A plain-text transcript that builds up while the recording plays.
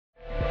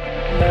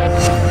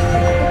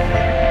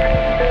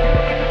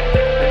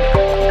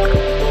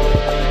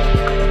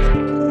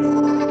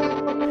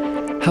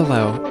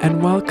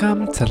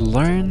to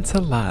Learn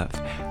to Love,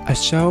 a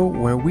show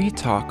where we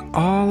talk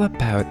all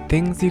about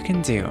things you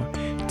can do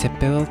to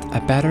build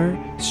a better,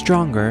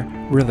 stronger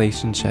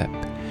relationship.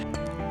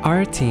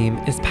 Our team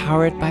is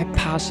powered by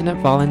passionate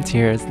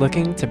volunteers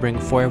looking to bring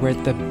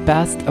forward the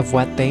best of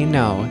what they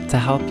know to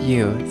help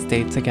you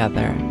stay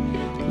together.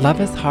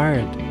 Love is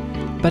hard,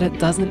 but it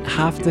doesn't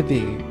have to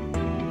be.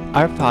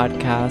 Our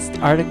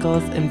podcast,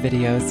 articles, and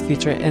videos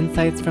feature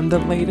insights from the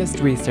latest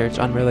research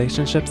on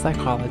relationship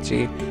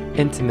psychology,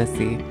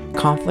 intimacy,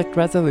 conflict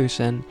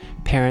resolution,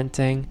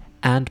 parenting,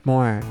 and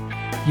more.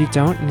 You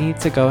don't need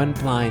to go in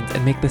blind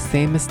and make the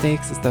same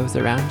mistakes as those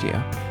around you.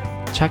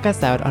 Check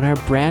us out on our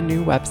brand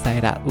new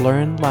website at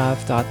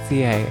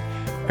learnlove.ca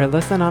or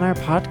listen on our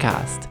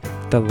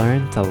podcast, the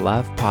Learn to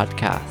Love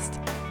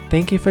podcast.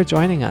 Thank you for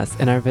joining us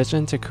in our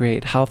vision to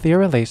create healthier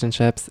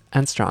relationships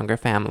and stronger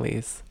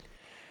families.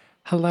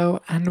 Hello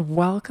and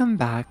welcome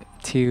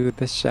back to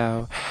the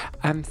show.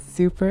 I'm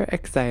super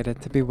excited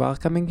to be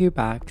welcoming you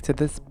back to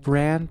this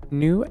brand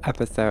new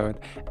episode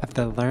of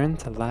the Learn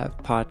to Love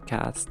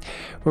podcast,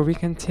 where we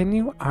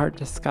continue our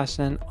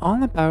discussion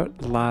all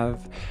about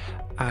love,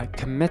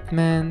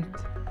 commitment,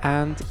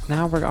 and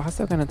now we're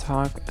also going to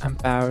talk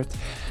about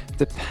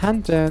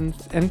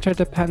dependence,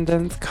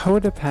 interdependence,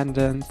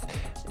 codependence,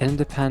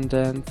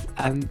 independence,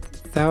 and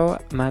so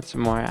much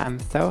more. I'm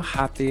so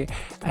happy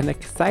and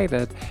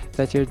excited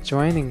that you're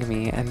joining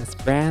me in this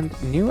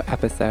brand new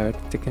episode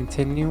to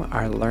continue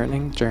our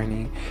learning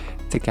journey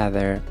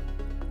together.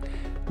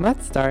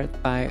 Let's start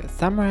by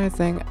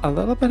summarizing a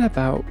little bit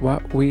about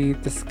what we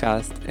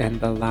discussed in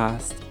the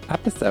last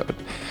episode.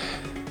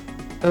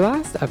 The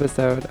last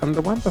episode and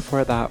the one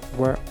before that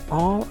were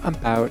all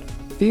about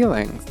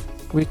feelings.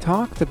 We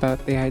talked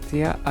about the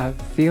idea of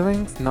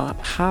feelings not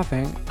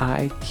having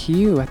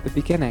IQ at the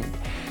beginning,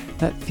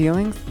 that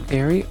feelings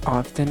very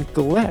often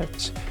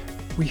glitch.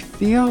 We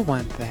feel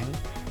one thing,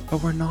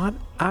 but we're not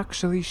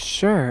actually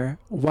sure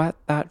what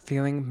that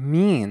feeling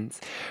means,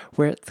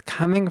 where it's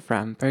coming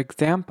from. For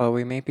example,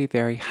 we may be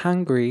very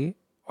hungry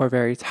or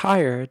very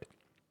tired,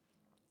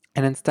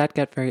 and instead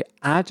get very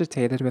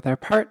agitated with our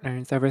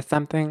partners over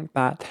something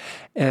that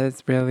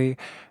is really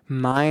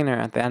minor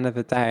at the end of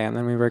the day, and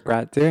then we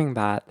regret doing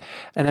that.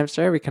 And I'm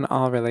sure we can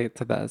all relate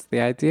to this.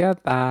 The idea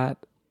that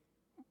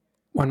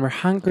when we're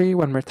hungry,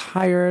 when we're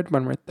tired,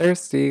 when we're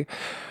thirsty,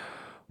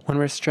 when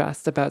we're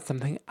stressed about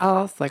something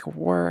else like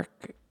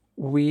work,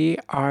 we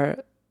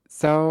are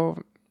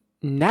so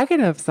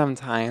negative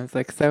sometimes,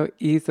 like so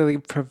easily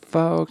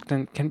provoked,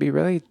 and can be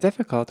really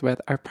difficult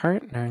with our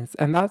partners.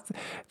 And that's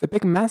the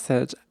big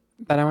message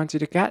that I want you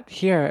to get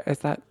here, is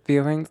that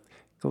feelings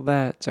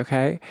glitch,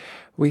 okay?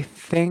 We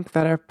think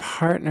that our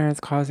partner is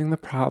causing the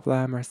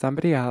problem or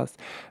somebody else,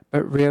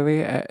 but really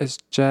it is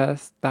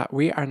just that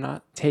we are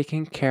not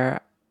taking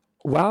care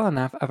well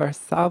enough of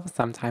ourselves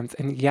sometimes.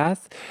 And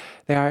yes,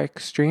 there are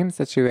extreme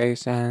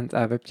situations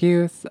of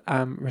abuse,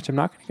 which I'm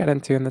not going to get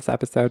into in this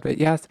episode, but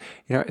yes,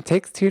 it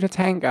takes two to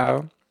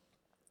tango,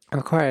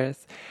 of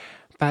course.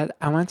 But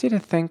I want you to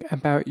think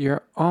about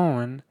your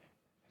own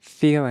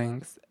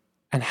feelings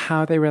and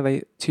how they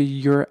relate to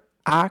your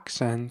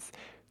actions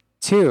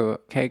too.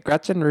 Okay,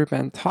 Gretchen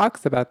Rubin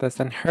talks about this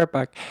in her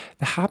book,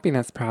 The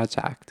Happiness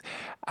Project,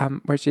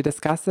 where she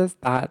discusses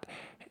that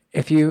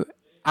if you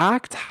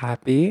act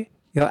happy,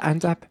 you'll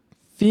end up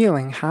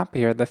feeling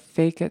happier. The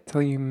fake it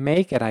till you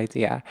make it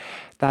idea,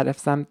 that if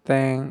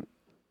something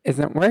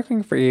isn't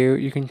working for you,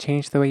 you can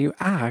change the way you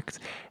act,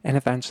 and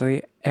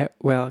eventually it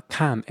will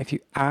come. If you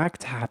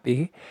act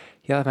happy,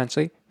 you'll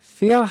eventually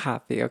feel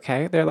happy,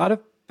 okay? There are a lot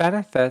of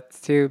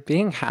benefits to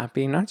being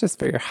happy, not just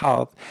for your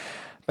health,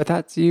 but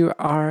that you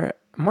are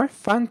more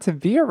fun to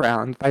be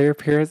around by your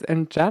peers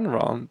in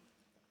general. And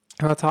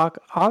we'll talk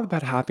all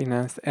about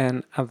happiness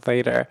in a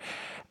later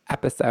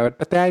episode.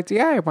 But the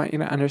idea I want you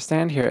to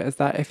understand here is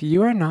that if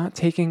you are not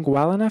taking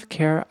well enough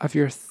care of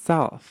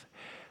yourself,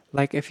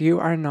 like if you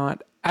are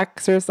not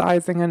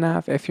exercising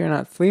enough, if you're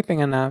not sleeping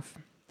enough,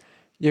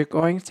 you're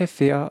going to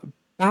feel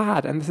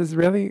bad. And this is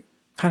really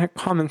kind of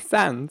common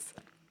sense.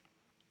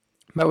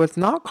 But what's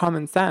not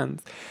common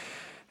sense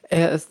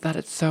is that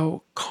it's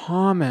so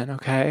common,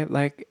 okay?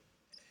 Like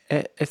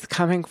it's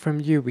coming from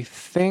you. We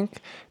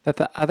think that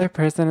the other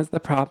person is the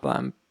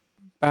problem,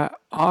 but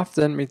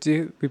often we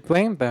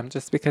blame them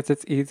just because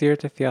it's easier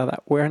to feel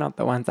that we're not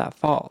the ones at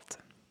fault,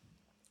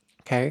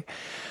 okay?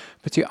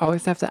 But you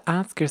always have to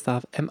ask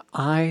yourself, am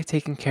I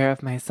taking care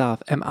of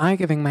myself? Am I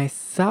giving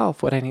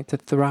myself what I need to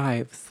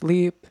thrive?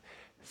 Sleep,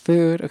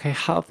 food, okay,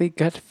 healthy,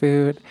 good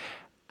food,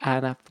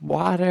 enough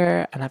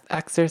water, enough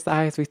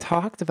exercise. We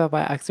talked about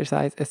why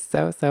exercise is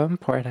so, so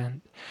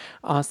important.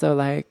 Also,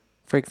 like,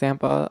 for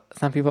example,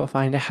 some people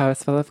find a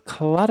house full of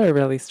clutter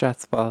really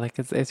stressful. Like,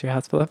 is your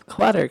house full of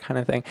clutter kind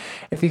of thing?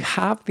 If you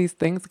have these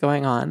things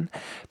going on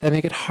that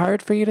make it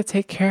hard for you to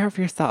take care of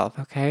yourself,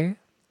 okay?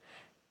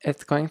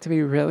 It's going to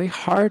be really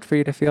hard for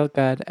you to feel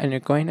good, and you're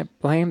going to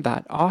blame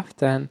that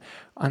often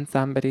on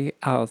somebody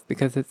else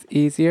because it's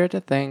easier to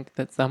think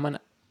that someone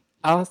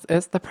else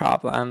is the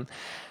problem.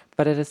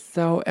 But it is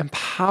so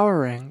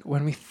empowering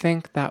when we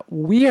think that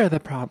we are the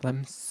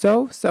problem.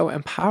 So, so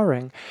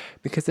empowering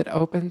because it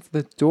opens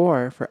the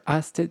door for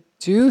us to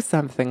do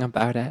something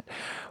about it.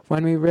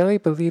 When we really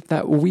believe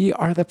that we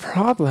are the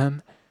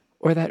problem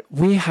or that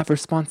we have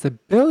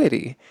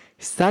responsibility,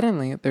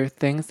 suddenly there are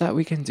things that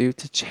we can do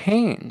to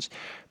change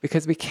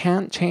because we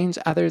can't change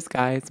others,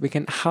 guys. We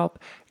can help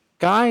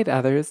guide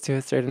others to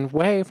a certain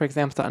way, for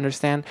example, to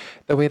understand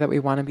the way that we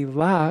want to be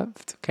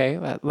loved, okay?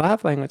 That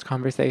love language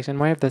conversation,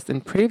 more of this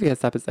in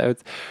previous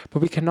episodes,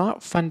 but we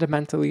cannot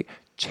fundamentally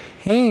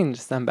change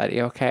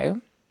somebody, okay?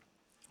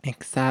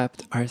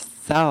 Except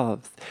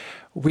ourselves.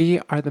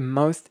 We are the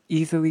most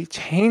easily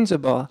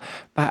changeable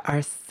by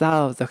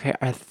ourselves, okay?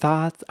 Our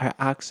thoughts, our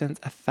actions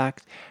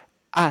affect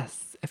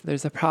us. If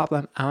there's a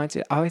problem, I want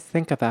you to always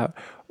think about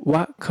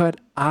what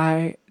could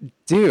I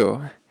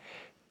do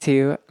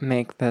to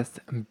make this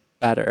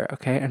better,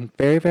 okay? And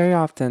very, very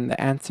often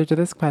the answer to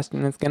this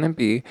question is going to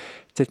be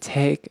to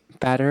take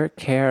better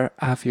care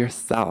of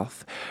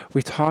yourself.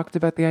 We talked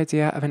about the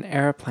idea of an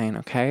airplane,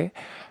 okay?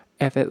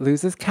 If it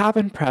loses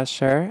cabin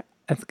pressure,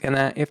 you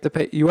have to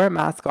put your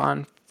mask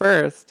on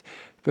first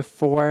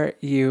before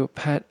you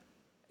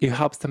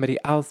help somebody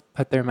else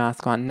put their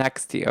mask on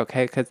next to you,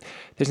 okay? Because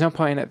there's no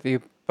point of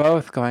you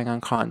both going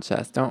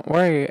unconscious. Don't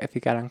worry if you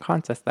get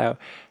unconscious, though.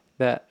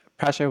 The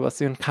pressure will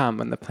soon come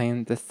when the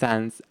plane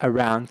descends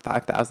around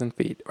 5,000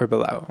 feet or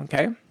below,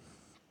 okay?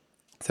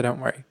 So don't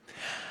worry.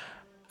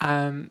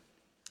 But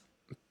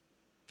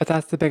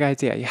that's the big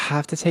idea. You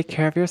have to take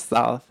care of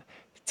yourself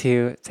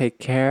to take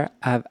care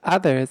of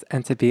others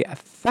and to be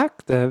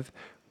effective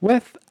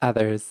with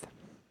others.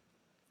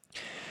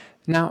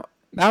 Now,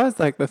 that was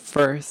like the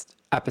first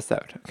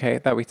episode, okay,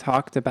 that we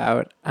talked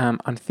about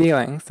on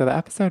feelings. So the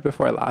episode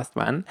before last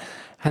one.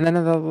 And then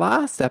in the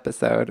last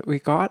episode, we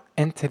got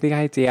into the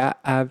idea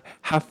of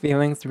how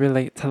feelings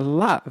relate to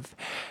love.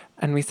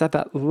 And we said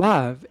that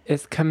love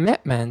is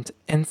commitment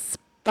in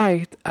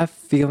spite of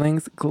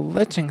feelings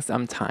glitching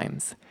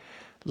sometimes.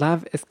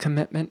 Love is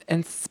commitment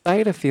in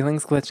spite of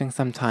feelings glitching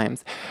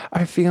sometimes.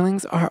 Our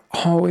feelings are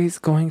always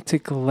going to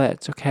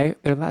glitch, okay?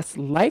 They're less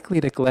likely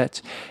to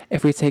glitch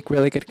if we take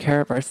really good care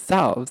of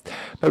ourselves.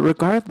 But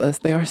regardless,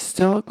 there are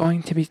still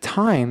going to be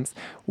times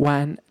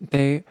when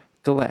they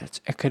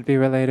glitch. It could be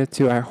related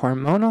to our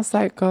hormonal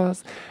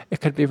cycles.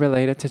 It could be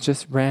related to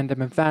just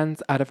random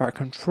events out of our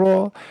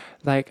control,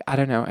 like, I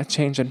don't know, a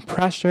change in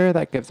pressure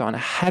that gives on a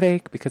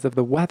headache because of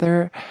the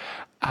weather,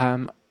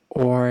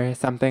 or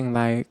something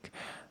like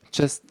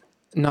just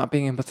not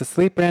being able to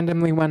sleep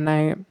randomly one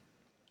night,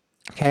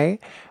 okay?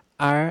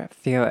 Our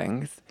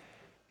feelings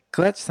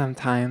glitch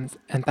sometimes,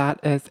 and that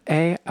is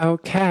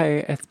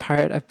a-okay. It's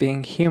part of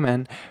being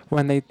human.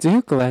 When they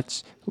do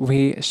glitch,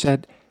 we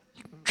should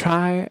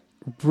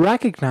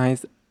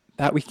recognize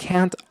that we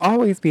can't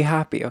always be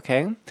happy,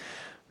 okay?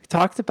 We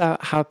talked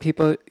about how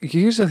people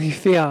usually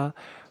feel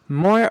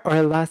more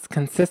or less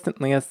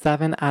consistently a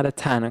 7 out of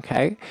 10,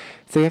 okay?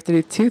 So we have to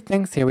do two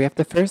things here. We have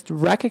to first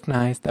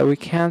recognize that we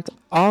can't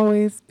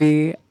always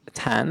be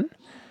 10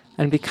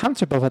 and be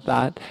comfortable with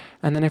that.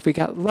 And then if we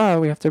get low,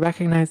 we have to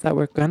recognize that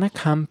we're going to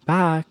come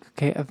back,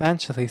 okay?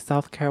 Eventually,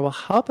 self-care will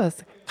help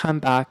us come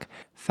back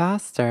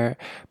faster,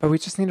 but we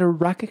just need to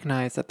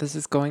recognize that this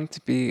is going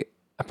to be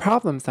a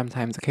problem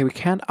sometimes, okay? We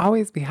can't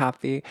always be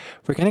happy.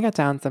 We're going to get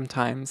down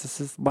sometimes. This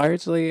is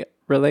largely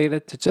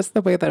related to just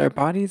the way that our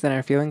bodies and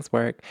our feelings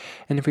work.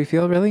 And if we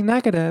feel really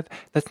negative,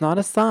 that's not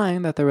a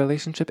sign that the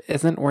relationship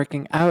isn't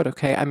working out,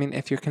 okay? I mean,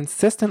 if you're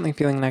consistently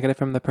feeling negative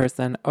from the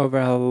person over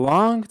a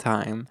long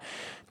time,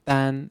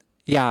 then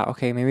yeah,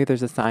 okay, maybe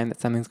there's a sign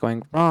that something's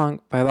going wrong.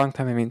 By a long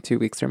time, I mean 2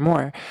 weeks or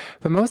more.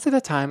 But most of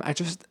the time,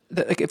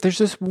 if there's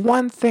just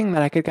one thing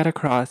that I could get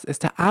across is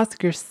to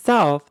ask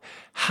yourself,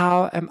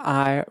 how am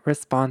I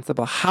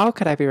responsible? How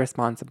could I be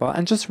responsible?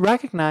 And just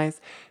recognize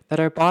that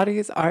our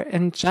bodies are,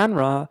 in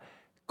general,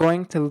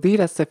 going to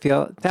lead us to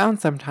feel down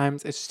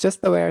sometimes. It's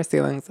just the way our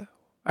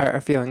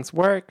feelings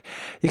work.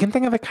 You can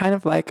think of it kind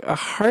of like a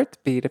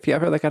heartbeat. If you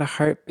ever look at a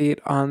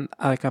heartbeat on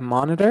like a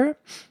monitor,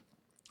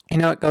 you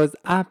know, it goes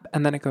up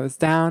and then it goes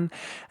down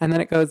and then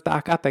it goes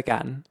back up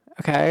again.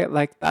 Okay?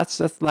 Like, that's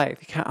just life.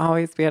 You can't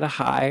always be at a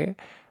high,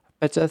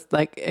 but just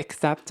like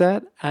accept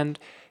it and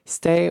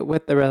stay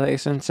with the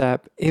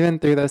relationship even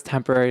through those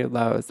temporary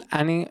lows.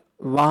 Any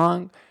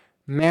long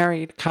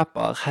married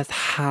couple has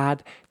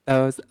had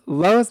those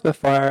lows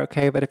before,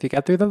 okay? But if you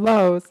get through the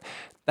lows,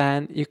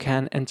 then you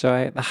can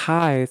enjoy the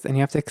highs, and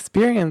you have to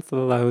experience the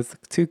lows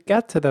to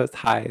get to those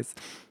highs.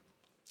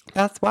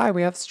 That's why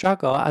we have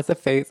struggle as a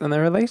phase in the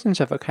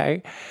relationship,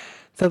 okay?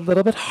 It's a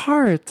little bit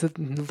hard to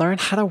learn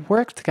how to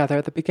work together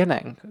at the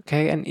beginning,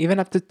 okay? And even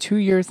up to 2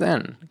 years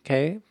in,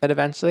 okay? But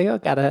eventually you'll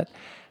get it.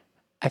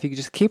 If you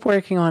just keep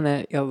working on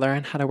it, you'll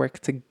learn how to work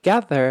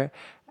together,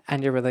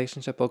 and your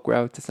relationship will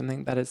grow to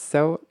something that is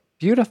so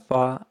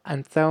beautiful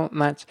and so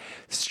much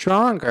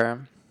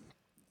stronger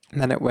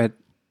than it would,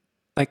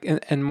 like,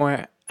 and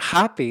more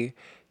happy.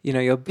 You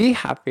know, you'll be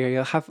happier.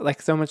 You'll have like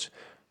so much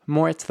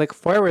more to look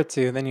forward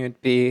to than you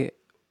would be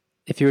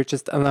if you were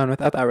just alone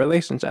without that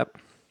relationship.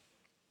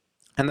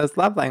 And those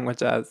love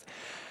languages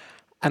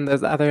and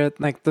those other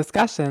like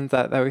discussions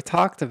that we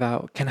talked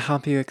about can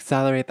help you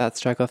accelerate that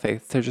struggle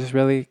phase. So just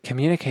really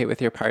communicate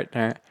with your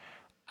partner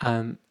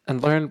and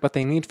learn what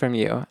they need from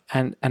you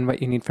and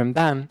what you need from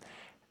them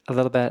a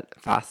little bit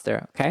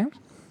faster, okay?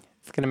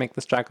 It's going to make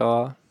the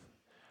struggle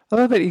a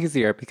little bit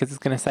easier because it's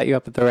going to set you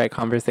up with the right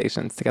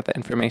conversations to get the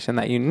information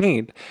that you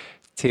need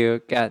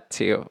to get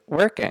to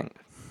working.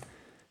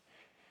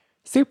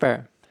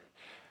 Super.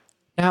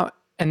 Now,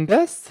 in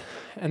this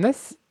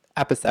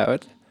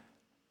episode,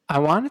 I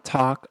want to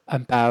talk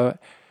about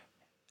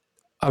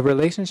a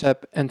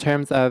relationship in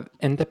terms of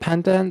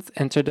independence,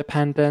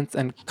 interdependence,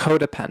 and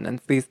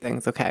codependence, these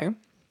things, okay?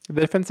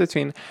 The difference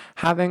between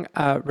having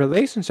a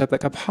relationship,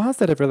 like a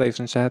positive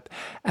relationship,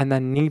 and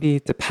then needy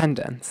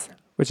dependence,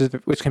 which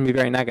can be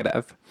very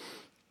negative,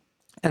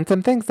 and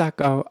some things that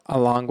go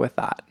along with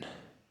that.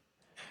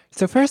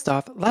 So first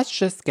off, let's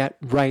just get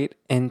right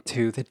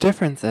into the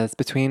differences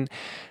between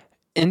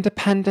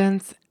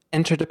independence,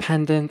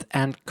 interdependence,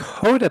 and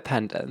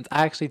codependence.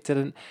 I actually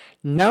didn't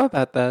know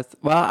about this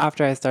well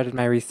after I started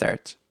my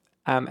research.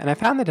 And I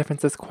found the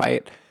differences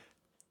quite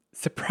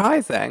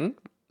surprising.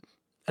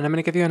 And I'm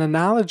going to give you an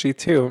analogy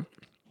too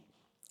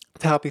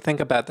to help you think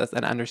about this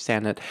and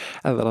understand it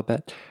a little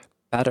bit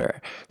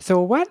better.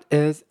 So what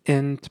is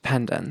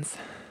independence?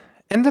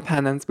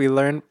 Independence, we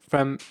learn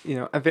from,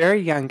 a very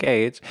young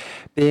age,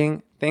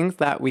 being things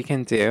that we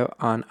can do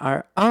on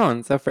our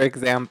own. So for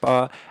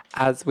example,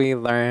 as we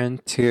learn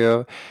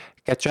to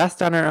get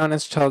dressed on our own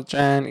as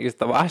children, use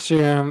the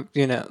washroom,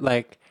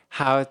 like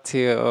how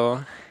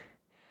to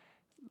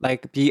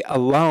be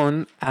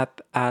alone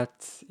at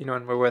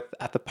when we're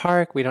at the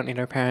park, we don't need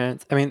our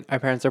parents. I mean, our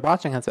parents are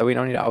watching us, so we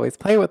don't need to always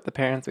play with the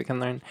parents. We can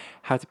learn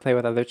how to play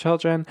with other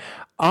children.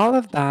 All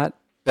of that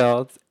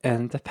builds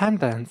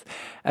independence.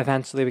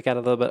 Eventually, we get a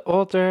little bit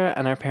older,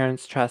 and our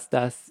parents trust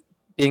us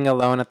being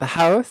alone at the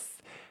house.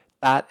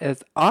 That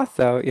is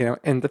also,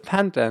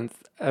 independence,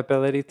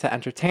 ability to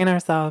entertain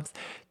ourselves,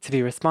 to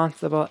be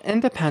responsible,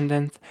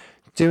 independence,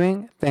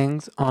 doing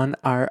things on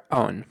our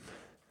own.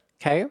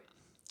 Okay?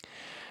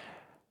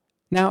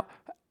 Now,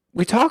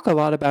 we talk a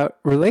lot about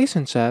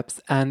relationships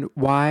and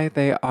why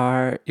they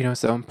are,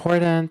 so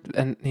important.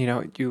 And,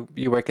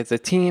 you work as a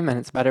team and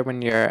it's better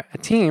when you're a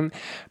team.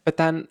 But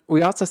then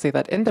we also say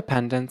that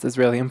independence is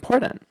really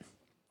important.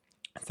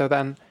 So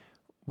then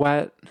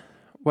what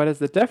is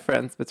the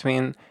difference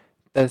between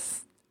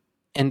this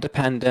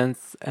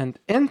independence and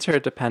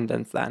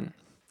interdependence then?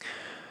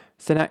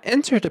 So now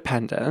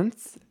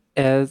interdependence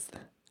is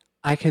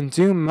I can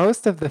do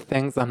most of the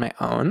things on my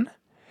own,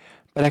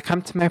 but I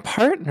come to my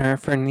partner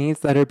for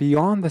needs that are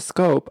beyond the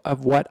scope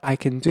of what I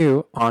can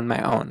do on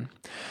my own.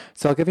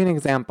 So I'll give you an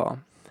example.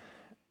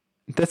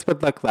 This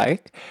would look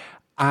like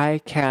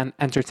I can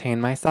entertain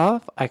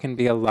myself. I can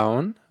be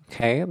alone.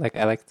 Okay. Like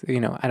I like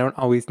to, I don't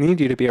always need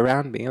you to be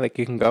around me. Like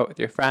you can go out with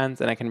your friends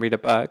and I can read a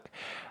book.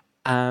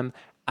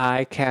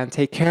 I can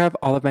take care of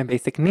all of my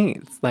basic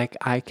needs. Like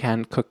I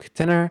can cook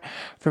dinner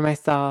for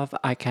myself.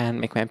 I can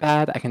make my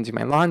bed. I can do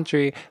my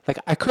laundry. Like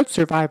I could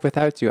survive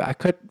without you. I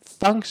could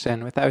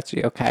function without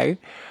you, okay?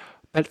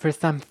 But for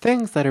some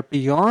things that are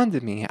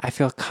beyond me, I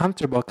feel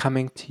comfortable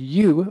coming to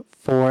you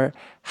for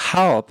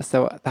help.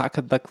 So that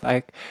could look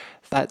like,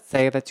 let's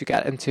say that you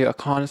get into a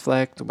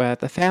conflict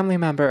with a family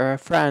member or a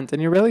friend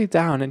and you're really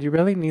down and you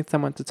really need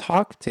someone to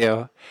talk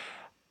to.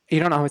 You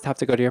don't always have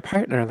to go to your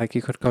partner. Like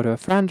you could go to a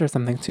friend or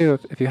something too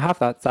if you have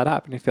that set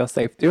up and you feel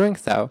safe doing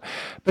so.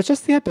 But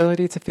just the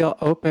ability to feel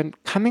open,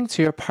 coming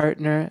to your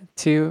partner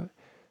to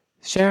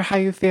share how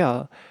you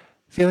feel,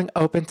 feeling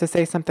open to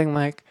say something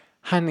like,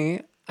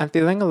 honey, I'm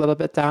feeling a little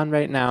bit down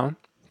right now.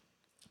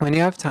 When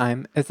you have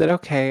time, is it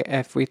okay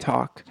if we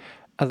talk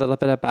a little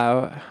bit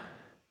about,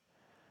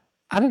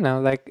 I don't know,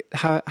 like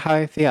how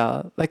I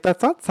feel? Like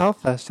that's not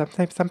selfish.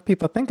 Sometimes some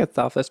people think it's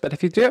selfish, but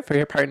if you do it for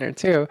your partner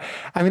too,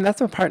 I mean,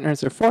 that's what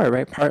partners are for,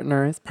 right?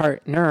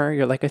 Partner,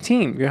 you're like a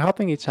team. You're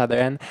helping each other.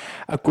 And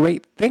a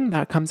great thing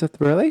that comes with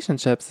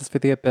relationships is for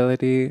the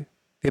ability,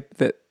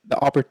 the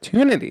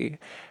opportunity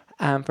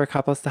for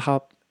couples to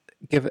help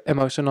give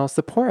emotional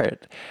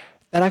support.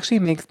 That actually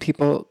makes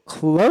people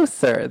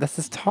closer. This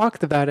is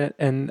talked about it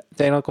in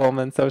Daniel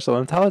Goleman's Social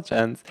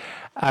Intelligence.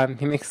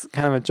 He makes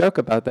kind of a joke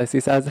about this.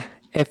 He says,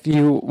 if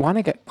you want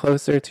to get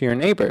closer to your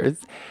neighbors,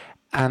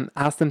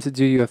 ask them to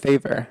do you a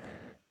favor.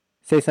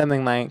 Say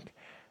something like,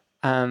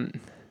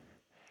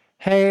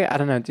 hey, I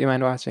don't know, do you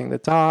mind watching the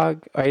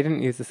dog? Or I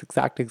didn't use this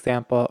exact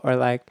example. Or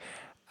like,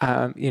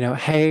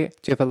 hey,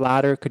 do you have a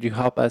ladder? Could you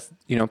help us,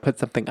 put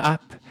something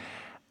up?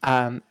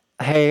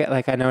 Hey,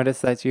 like I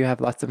noticed that you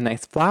have lots of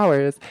nice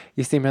flowers.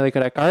 You seem really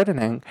good at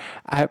gardening.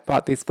 I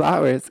bought these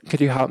flowers.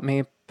 Could you help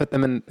me put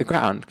them in the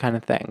ground kind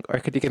of thing? Or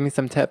could you give me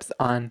some tips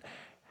on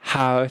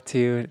how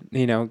to,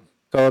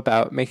 go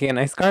about making a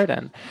nice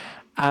garden?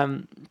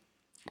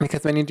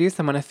 Because when you do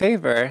someone a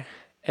favor,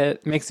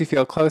 it makes you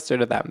feel closer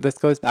to them. This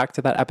goes back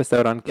to that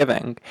episode on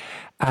giving.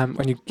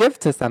 When you give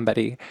to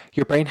somebody,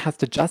 your brain has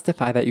to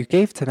justify that you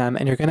gave to them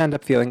and you're going to end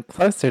up feeling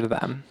closer to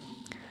them.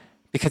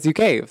 because you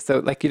gave. So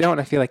like you don't want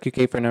to feel like you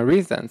gave for no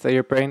reason. So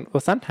your brain will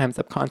sometimes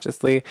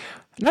subconsciously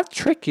not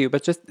trick you,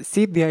 but just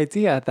seed the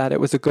idea that it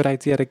was a good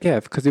idea to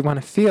give because we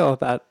want to feel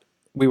that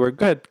we were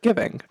good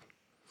giving,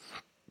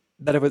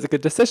 that it was a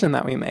good decision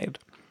that we made.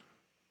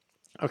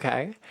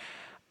 Okay?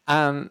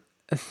 And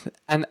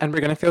we're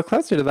going to feel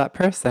closer to that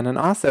person. And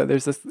also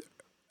there's this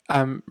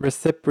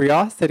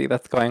reciprocity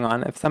that's going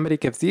on. If somebody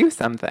gives you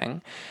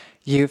something,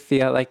 you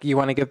feel like you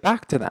want to give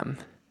back to them.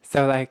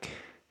 So like,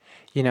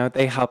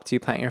 they helped you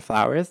plant your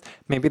flowers.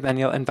 Maybe then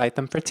you'll invite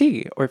them for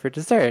tea or for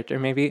dessert, or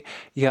maybe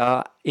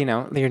you're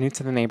new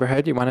to the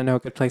neighborhood. You want to know a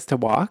good place to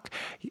walk.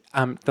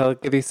 They'll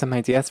give you some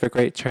ideas for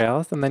great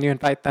trails, and then you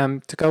invite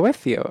them to go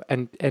with you,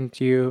 and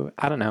you,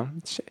 I don't know,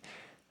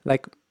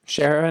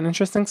 share an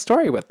interesting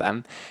story with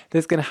them.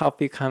 This is going to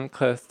help you come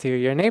close to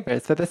your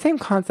neighbors. But the same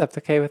concept,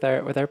 okay, with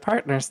our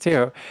partners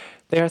too.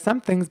 There are some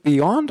things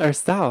beyond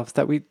ourselves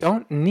that we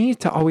don't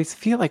need to always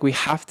feel like we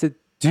have to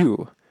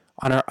do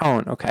on our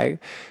own, okay?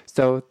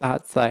 So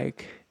that's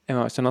like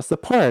emotional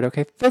support,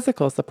 okay?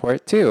 Physical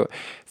support too.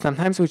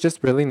 Sometimes we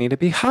just really need to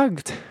be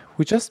hugged.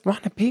 We just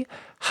want to be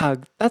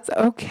hugged. That's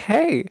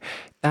okay.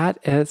 That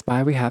is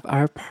why we have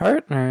our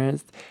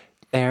partners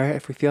there.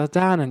 If we feel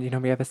down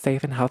and we have a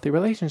safe and healthy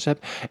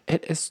relationship,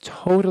 it is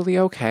totally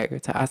okay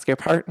to ask your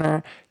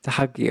partner to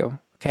hug you,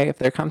 okay? If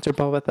they're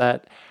comfortable with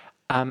it.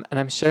 And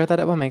I'm sure that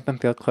it will make them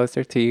feel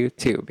closer to you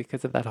too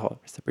because of that whole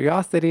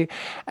reciprocity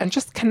and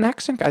just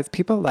connection, guys.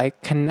 People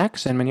like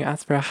connection. When you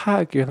ask for a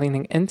hug, you're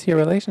leaning into your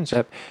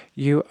relationship.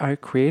 You are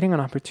creating an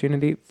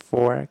opportunity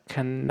for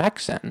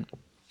connection.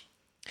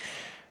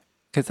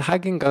 Because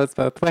hugging goes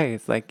both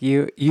ways. Like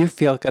you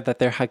feel good that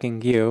they're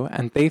hugging you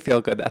and they feel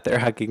good that they're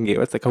hugging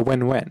you. It's like a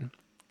win-win.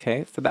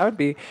 Okay, so that would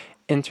be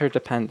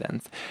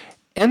interdependence.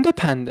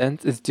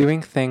 Independence is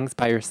doing things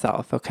by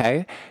yourself,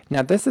 okay?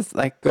 Now, this is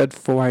like good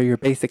for your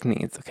basic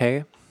needs,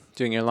 okay?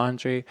 Doing your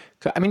laundry.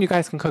 I mean, you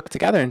guys can cook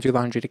together and do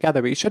laundry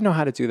together, but you should know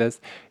how to do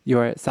this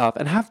yourself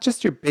and have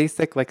just your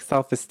basic like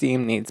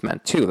self-esteem needs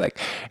met too. Like,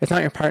 it's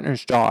not your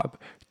partner's job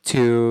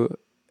to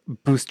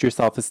boost your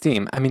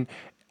self-esteem. I mean,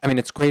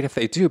 it's great if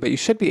they do, but you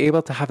should be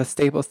able to have a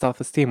stable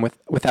self-esteem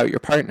without your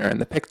partner in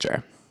the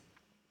picture.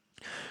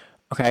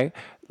 Okay?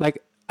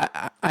 Like,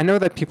 I know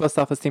that people's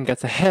self-esteem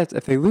gets a hit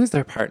if they lose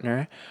their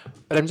partner,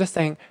 but I'm just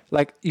saying,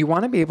 like, you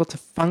want to be able to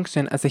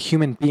function as a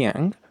human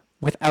being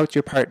without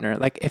your partner.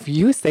 Like, if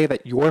you say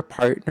that your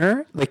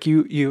partner, like,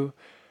 your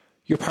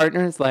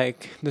partner is,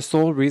 like, the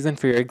sole reason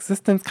for your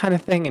existence kind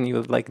of thing, and you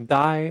would, like,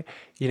 die,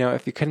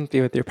 if you couldn't be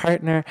with your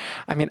partner.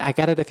 I mean, I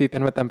get it if you've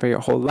been with them for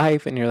your whole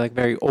life and you're, like,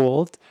 very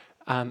old,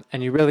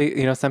 and you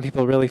really, some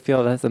people really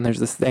feel this, and there's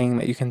this saying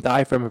that you can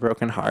die from a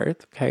broken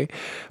heart, okay?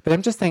 But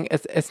I'm just saying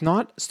it's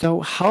not so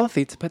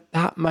healthy to put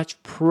that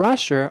much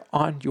pressure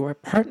on your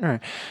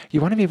partner. You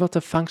want to be able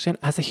to function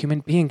as a human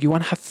being. You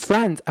want to have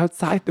friends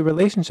outside the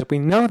relationship. We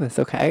know this,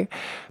 okay?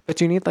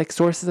 But you need like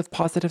sources of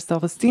positive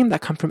self-esteem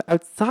that come from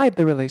outside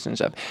the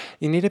relationship.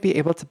 You need to be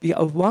able to be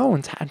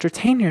alone to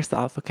entertain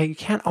yourself, okay? You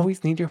can't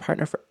always need your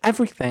partner for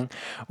everything,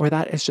 or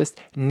that is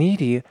just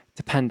needy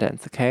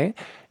dependence, okay?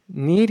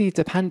 Needy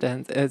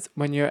dependence is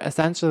when you're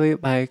essentially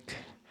like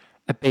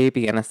a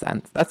baby in a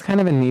sense. That's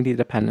kind of a needy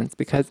dependence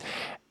because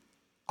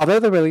although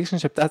the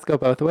relationship does go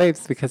both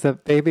ways, because a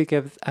baby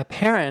gives a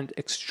parent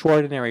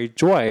extraordinary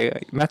joy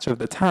much of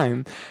the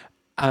time,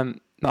 not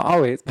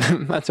always,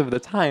 but much of the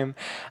time,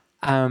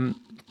 and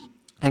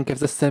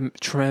gives us some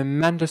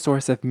tremendous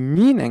source of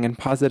meaning and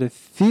positive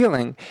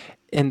feeling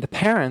in the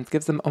parents,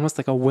 gives them almost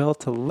like a will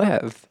to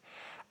live.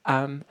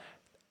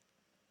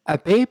 A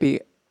baby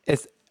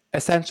is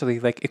essentially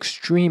like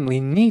extremely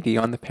needy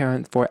on the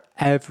parent for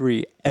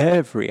every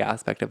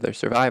aspect of their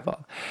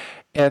survival.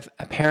 If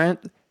a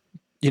parent,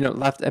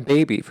 left a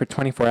baby for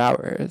 24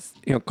 hours,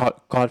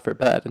 God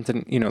forbid, and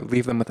didn't,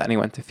 leave them with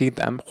anyone to feed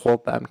them,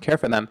 hold them, care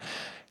for them,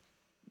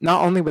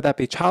 not only would that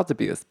be child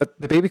abuse, but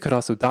the baby could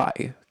also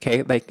die,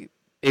 okay? Like,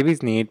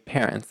 babies need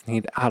parents,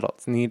 need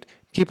adults, need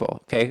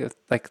people, okay?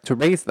 Like, to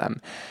raise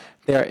them.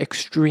 They're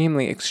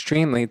extremely,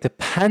 extremely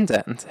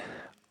dependent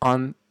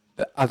on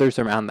the others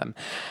around them.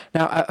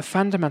 Now, a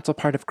fundamental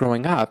part of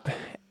growing up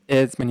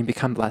is when you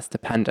become less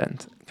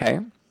dependent, okay?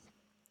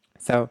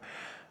 So,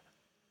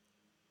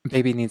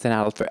 baby needs an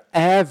adult for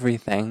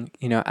everything.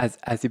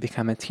 As you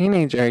become a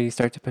teenager, you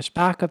start to push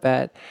back a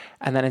bit.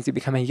 And then as you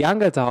become a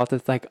young adult,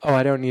 it's like, oh,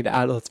 I don't need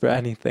adults for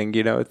anything.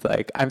 It's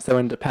like, I'm so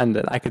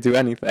independent. I could do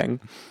anything.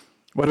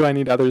 What do I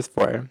need others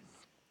for?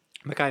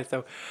 But guys,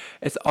 so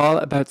it's all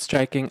about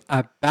striking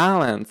a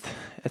balance.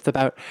 It's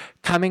about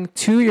coming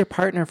to your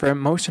partner for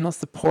emotional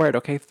support,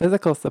 okay?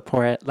 Physical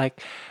support,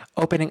 like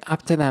opening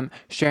up to them,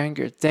 sharing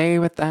your day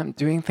with them,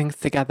 doing things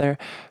together,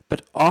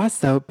 but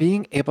also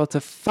being able to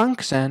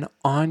function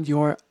on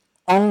your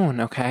own,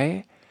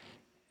 okay?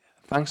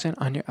 Function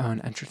on your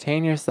own.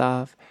 Entertain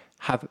yourself,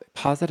 have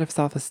positive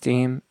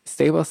self-esteem,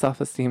 stable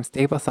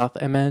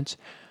self-image,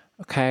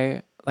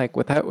 okay? Like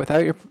without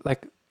your,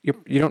 like,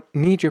 you don't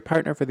need your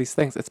partner for these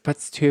things. It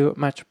puts too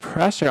much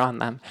pressure on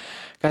them.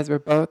 Guys, we're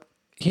both,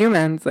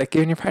 humans, like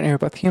you and your partner, you're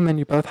both human.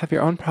 You both have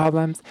your own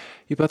problems.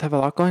 You both have a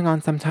lot going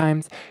on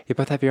sometimes. You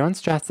both have your own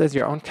stresses,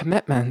 your own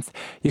commitments.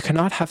 You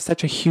cannot have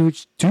such a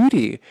huge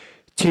duty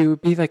to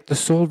be like the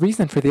sole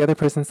reason for the other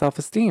person's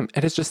self-esteem.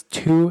 It is just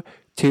too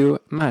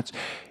much.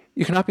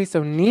 You cannot be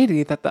so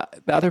needy that the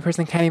other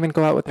person can't even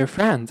go out with their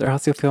friends, or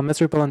else you'll feel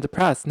miserable and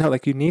depressed. No,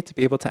 like you need to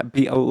be able to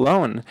be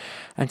alone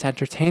and to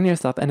entertain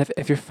yourself. And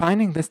if you're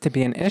finding this to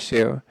be an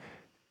issue,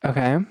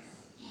 okay,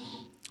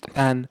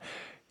 then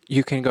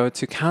you can go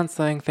to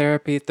counseling,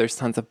 therapy. There's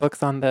tons of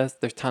books on this.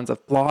 There's tons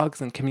of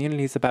blogs and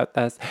communities about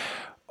this.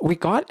 We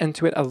got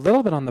into it a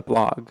little bit on the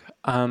blog.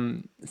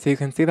 So you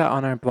can see that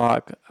on our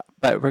blog,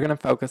 but we're going to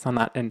focus on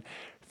that in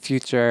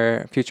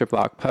future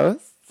blog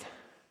posts.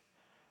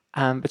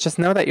 But just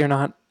know that you're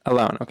not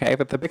alone, okay?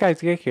 But the big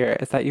idea here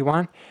is that you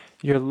want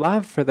your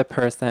love for the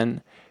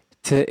person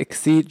to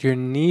exceed your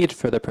need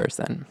for the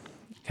person,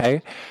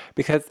 okay?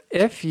 Because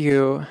if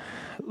you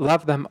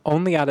love them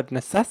only out of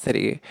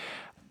necessity,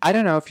 I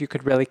don't know if you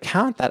could really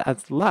count that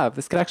as love.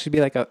 This could actually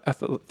be like a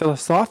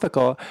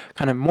philosophical,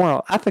 kind of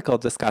moral, ethical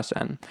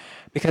discussion.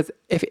 Because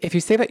if you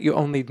say that you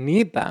only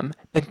need them,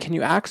 then can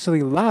you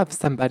actually love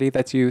somebody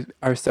that you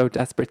are so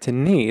desperate to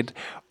need?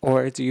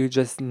 Or do you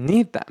just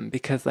need them?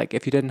 Because like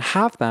if you didn't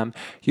have them,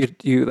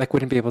 you like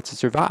wouldn't be able to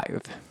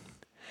survive.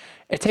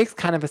 It takes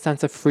kind of a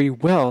sense of free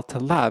will to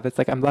love. It's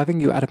like I'm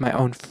loving you out of my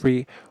own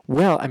free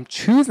will. I'm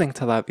choosing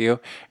to love you.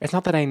 It's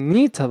not that I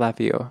need to love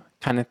you,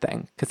 kind of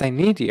thing, because I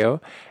need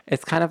you.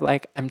 It's kind of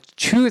like I'm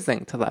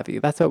choosing to love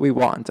you. That's what we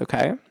want,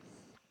 okay?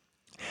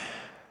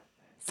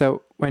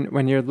 So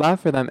when your love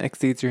for them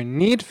exceeds your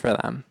need for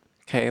them,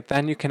 okay,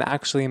 then you can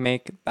actually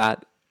make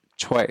that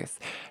choice.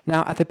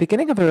 Now, at the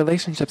beginning of a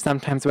relationship,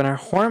 sometimes when our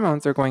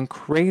hormones are going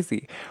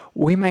crazy,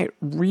 we might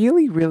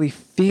really, really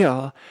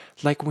feel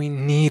like we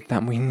need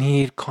them. We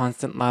need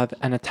constant love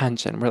and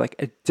attention. We're like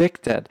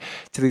addicted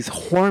to these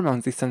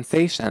hormones, these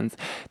sensations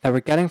that we're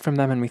getting from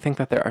them, and we think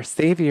that they're our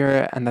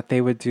savior and that they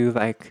would do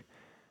like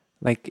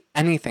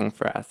anything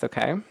for us,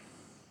 okay?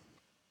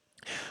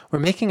 We're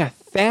making a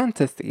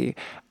fantasy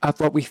of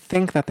what we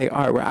think that they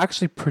are. We're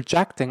actually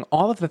projecting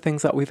all of the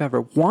things that we've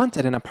ever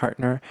wanted in a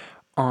partner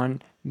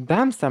on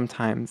them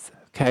sometimes,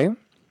 okay?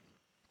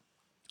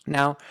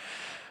 Now,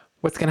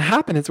 what's going to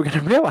happen is we're going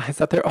to realize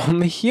that they're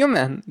only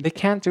human. They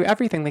can't do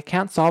everything. They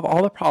can't solve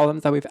all the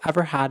problems that we've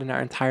ever had in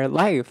our entire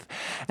life.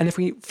 And if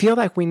we feel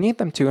like we need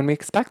them to and we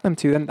expect them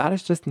to, then that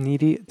is just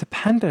needy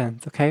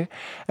dependence, okay?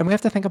 And we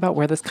have to think about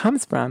where this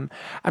comes from.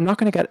 I'm not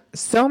going to get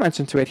so much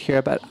into it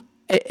here, but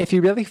if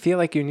you really feel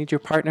like you need your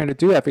partner to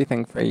do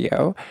everything for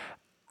you,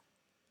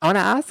 I want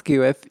to ask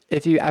you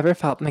if you ever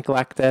felt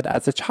neglected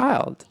as a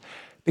child.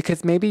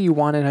 Because maybe you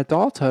want in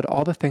adulthood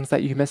all the things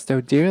that you missed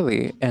so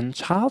dearly in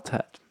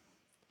childhood.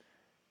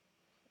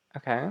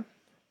 Okay?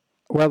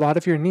 Were a lot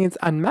of your needs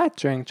unmet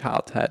during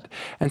childhood,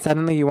 and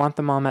suddenly you want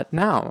them all met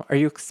now? Are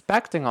you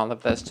expecting all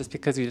of this just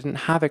because you didn't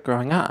have it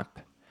growing up?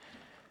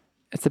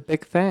 It's a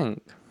big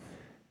thing.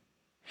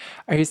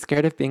 Are you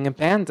scared of being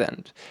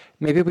abandoned?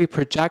 Maybe we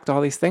project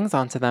all these things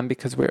onto them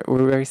because we're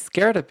very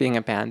scared of being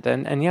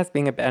abandoned. And yes,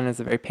 being abandoned is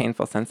a very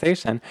painful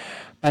sensation.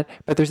 But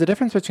there's a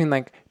difference between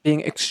like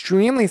being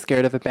extremely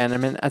scared of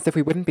abandonment, as if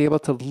we wouldn't be able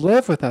to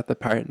live without the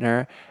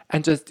partner,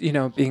 and just, you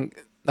know, being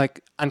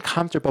like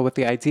uncomfortable with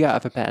the idea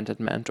of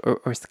abandonment,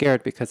 or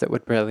scared because it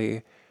would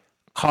really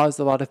cause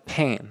a lot of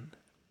pain.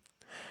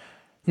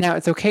 Now,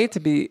 it's okay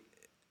to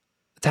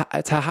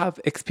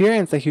have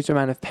experienced a huge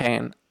amount of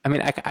pain. I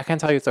mean, I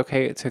can't tell you it's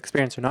okay to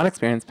experience or not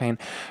experience pain,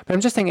 but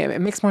I'm just saying it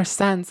makes more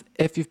sense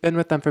if you've been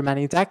with them for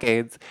many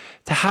decades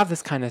to have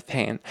this kind of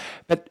pain.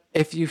 But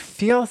if you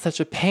feel such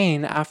a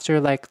pain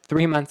after like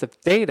 3 months of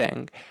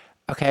dating,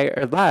 okay,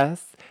 or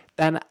less,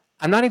 then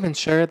I'm not even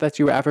sure that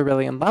you were ever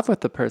really in love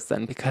with the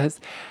person, because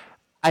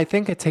I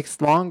think it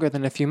takes longer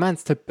than a few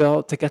months to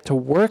get to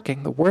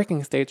the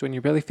working stage when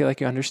you really feel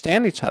like you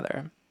understand each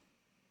other.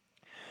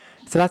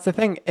 So that's the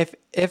thing.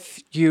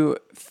 If you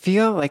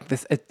feel like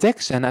this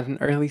addiction at an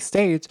early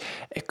stage,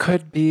 it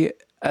could be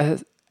a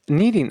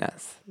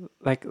neediness,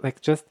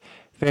 like just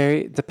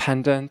very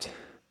dependent,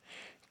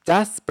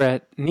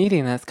 desperate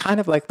neediness, kind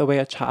of like the way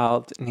a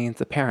child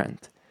needs a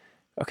parent.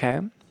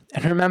 Okay?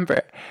 And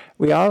remember,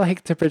 we all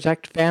like to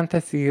project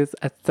fantasies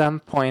at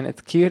some point.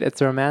 It's cute,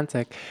 it's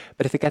romantic,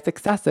 but if it gets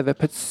excessive, it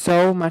puts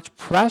so much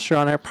pressure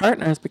on our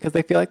partners because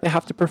they feel like they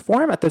have to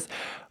perform at this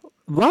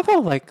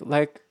level,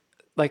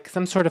 like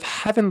some sort of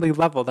heavenly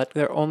level, that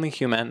they're only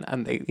human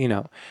and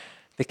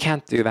they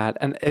can't do that.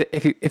 And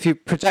if you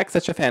project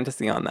such a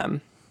fantasy on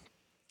them,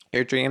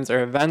 your dreams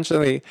are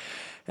eventually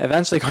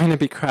going to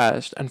be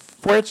crushed,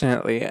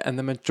 unfortunately, in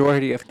the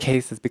majority of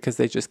cases, because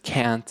they just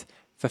can't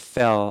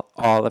fulfill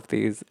all of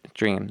these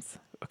dreams,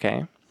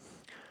 okay?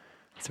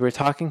 So we're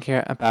talking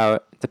here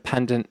about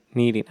dependent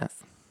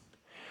neediness.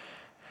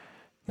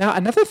 Now,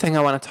 another thing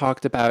I want to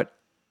talk about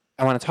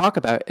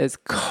is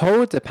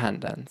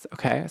codependence,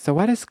 okay? So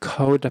what is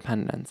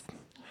codependence?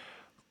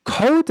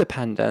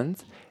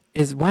 Codependence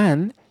is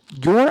when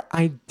your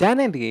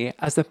identity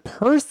as a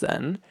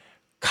person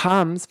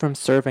comes from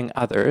serving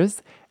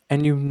others,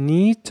 and you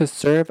need to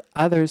serve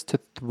others to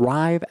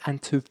thrive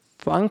and to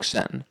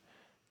function.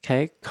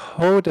 Okay?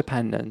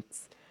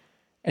 Codependence.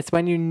 It's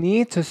when you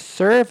need to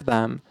serve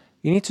them,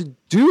 you need to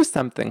do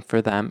something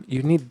for them.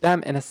 You need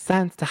them, in a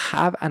sense, to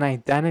have an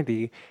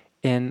identity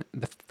in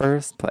the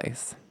first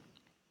place.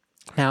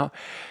 Now,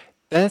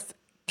 this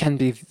can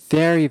be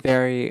very,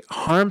 very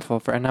harmful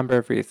for a number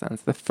of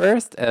reasons. The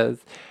first is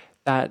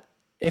that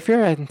if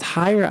your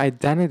entire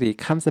identity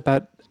comes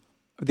about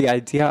the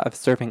idea of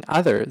serving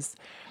others,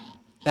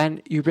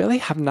 then you really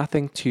have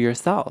nothing to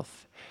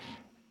yourself.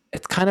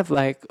 It's kind of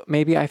like,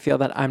 maybe I feel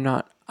that I'm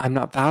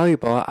not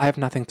valuable, I have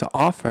nothing to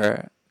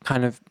offer,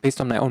 kind of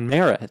based on my own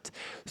merit.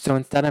 So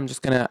instead, I'm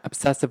just going to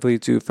obsessively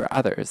do for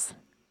others.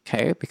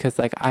 Okay, because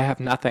like I have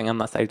nothing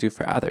unless I do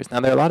for others.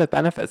 Now, there are a lot of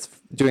benefits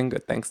doing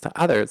good things to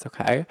others,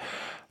 okay?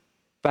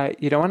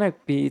 But you don't want to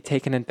be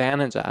taken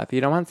advantage of.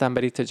 You don't want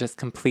somebody to just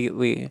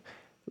completely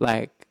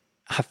like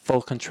have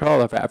full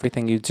control over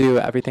everything you do,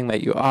 everything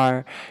that you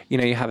are. You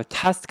know, you have a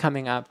test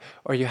coming up,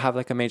 or you have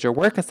like a major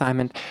work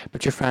assignment,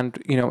 but your friend,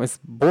 is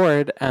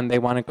bored and they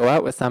want to go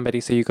out with somebody,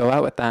 so you go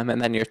out with them,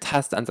 and then your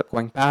test ends up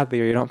going badly,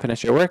 or you don't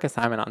finish your work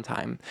assignment on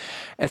time.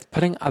 It's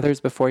putting others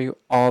before you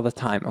all the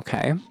time,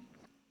 okay?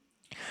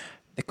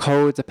 The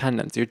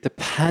codependence. You're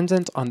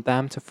dependent on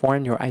them to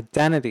form your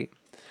identity.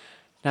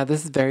 Now,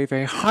 this is very,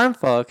 very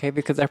harmful, okay,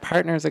 because our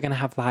partners are going to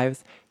have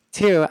lives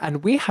too,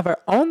 and we have our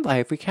own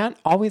life. We can't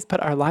always put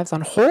our lives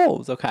on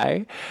hold,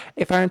 okay?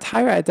 If our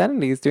entire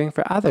identity is doing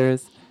for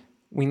others,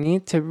 we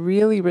need to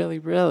really, really,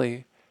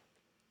 really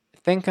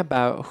think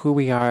about who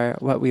we are,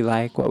 what we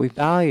like, what we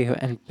value,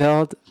 and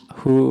build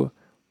who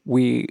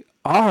we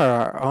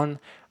are, our own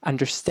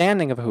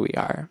understanding of who we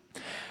are.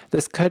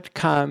 This could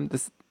come,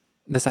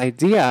 this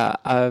idea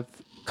of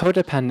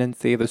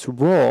codependency, this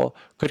role,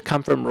 could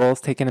come from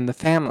roles taken in the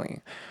family.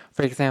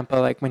 For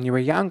example, like when you were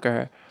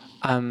younger,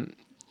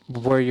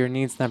 were your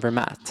needs never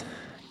met?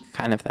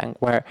 Kind of thing.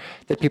 Where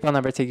did people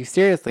never take you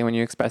seriously when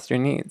you expressed your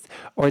needs?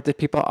 Or did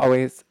people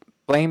always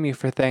blame you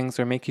for things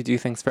or make you do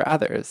things for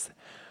others?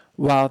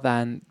 Well,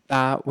 then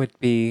that would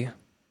be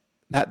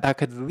that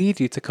could lead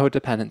you to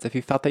codependence. If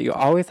you felt that you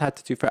always had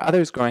to do for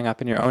others growing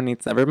up and your own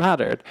needs never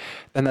mattered,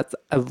 then that's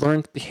a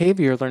learned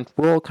behavior, learned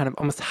role, kind of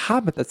almost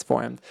habit that's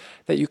formed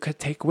that you could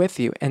take with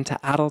you into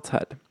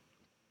adulthood.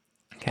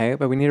 Okay,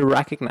 but we need to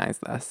recognize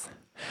this.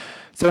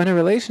 So in a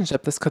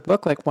relationship, this could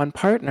look like one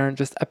partner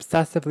just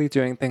obsessively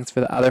doing things for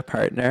the other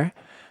partner,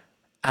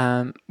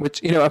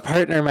 which, a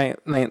partner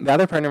the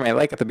other partner might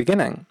like at the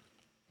beginning,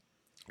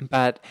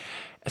 but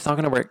it's not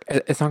going to work.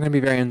 It's not going to be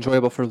very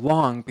enjoyable for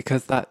long,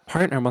 because that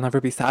partner will never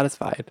be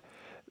satisfied.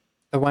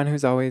 The one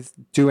who's always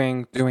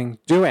doing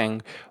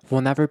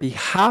will never be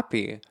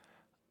happy,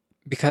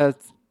 because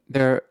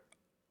they're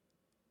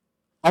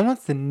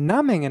almost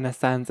numbing, in a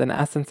sense, an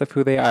essence of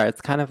who they are.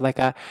 It's kind of like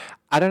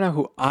I don't know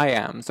who I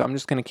am, so I'm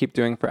just going to keep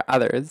doing for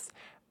others.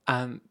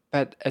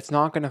 But it's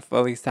not going to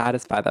fully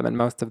satisfy them in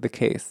most of the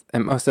case.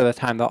 And most of the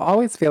time, they'll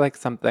always feel like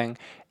something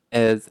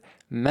is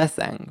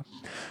missing.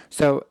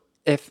 So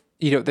if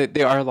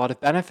there are a lot of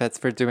benefits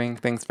for doing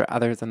things for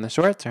others in the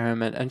short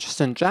term and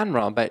just in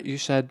general, but you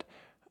should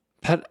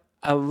put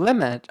a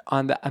limit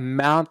on the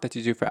amount that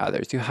you do for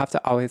others. You have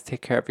to always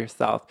take care of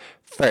yourself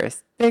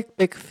first.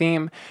 Big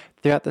theme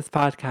throughout this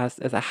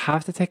podcast is I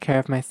have to take care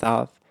of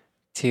myself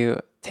to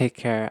take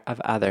care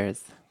of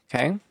others,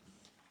 okay?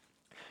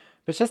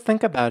 But just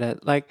think about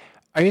it. Like,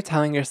 are you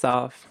telling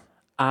yourself,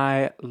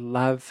 I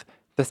love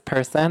this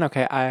person,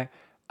 okay?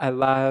 I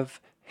love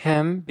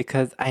him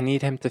because I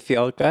need him to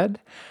feel good.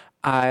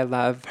 I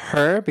love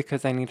her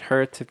because I need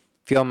her to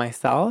feel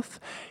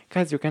myself.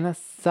 Guys, you're going to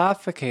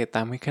suffocate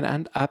them. We can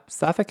end up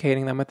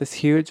suffocating them with this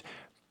huge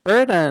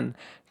burden.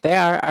 They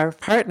are our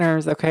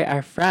partners, okay,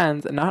 our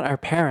friends, not our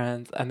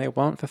parents, and they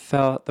won't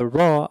fulfill the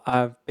role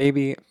of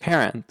baby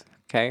parent,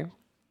 okay?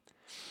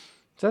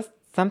 Just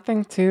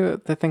something to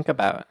think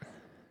about.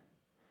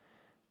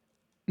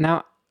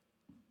 Now,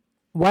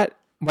 what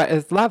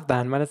is love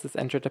then? What is this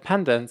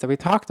interdependence? So we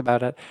talked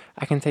about it.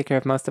 I can take care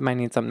of most of my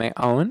needs on my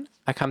own.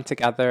 I come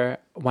together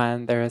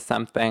when there is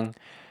something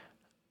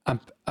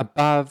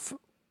above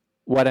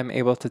what I'm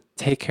able to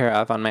take care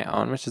of on my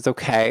own, which is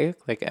okay.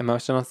 Like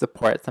emotional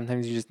support.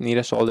 Sometimes you just need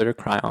a shoulder to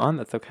cry on.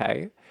 That's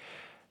okay.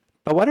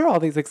 But what are all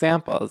these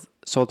examples?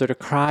 Shoulder to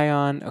cry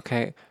on.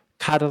 Okay.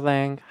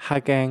 Cuddling,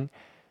 hugging.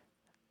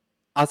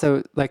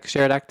 Also, like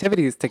shared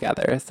activities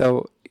together.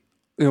 So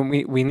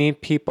we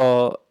need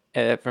people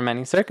for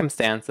many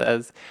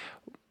circumstances.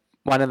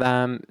 One of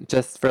them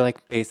just for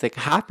like basic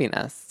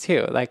happiness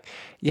too. Like,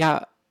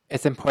 yeah,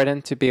 it's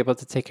important to be able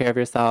to take care of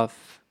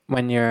yourself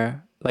when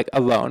you're like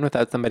alone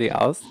without somebody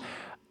else.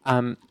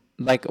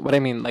 Like what I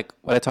mean, like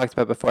what I talked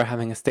about before,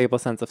 having a stable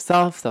sense of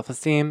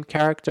self-esteem,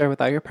 character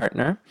without your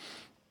partner.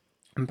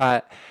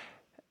 But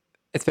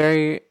it's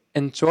very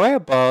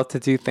enjoyable to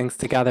do things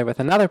together with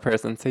another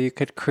person. So you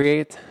could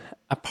create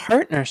a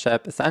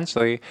partnership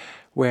essentially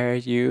where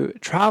you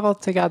travel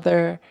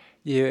together,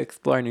 you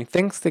explore new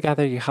things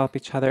together, you help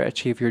each other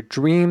achieve your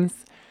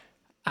dreams,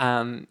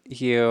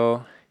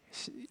 you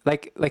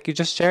Like you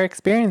just share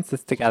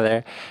experiences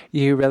together.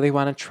 You really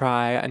want to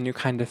try a new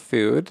kind of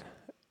food.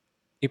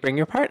 You bring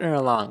your partner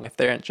along if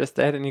they're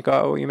interested, and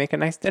you make a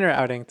nice dinner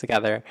outing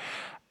together.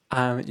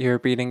 You're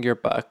reading your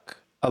book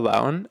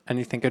alone, and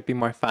you think it'd be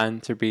more fun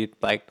to read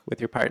like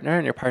with your partner,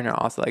 and your partner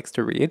also likes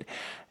to read,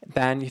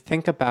 then you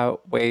think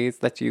about ways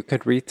that you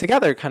could read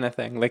together, kind of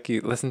thing. Like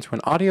you listen to an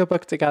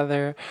audiobook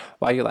together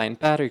while you lie in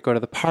bed, or you go to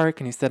the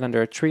park and you sit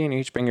under a tree and you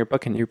each bring your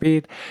book and you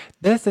read.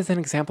 This is an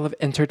example of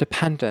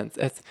interdependence.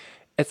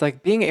 It's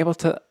like being able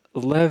to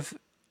live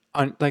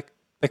on like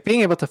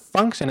being able to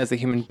function as a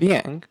human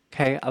being,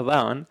 okay,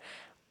 alone,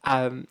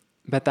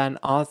 but then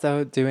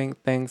also doing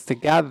things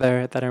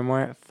together that are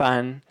more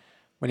fun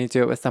when you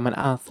do it with someone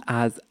else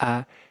as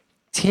a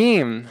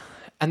team.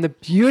 And the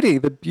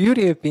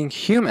beauty of being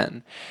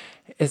human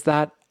is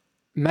that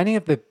many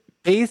of the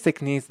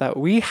basic needs that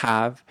we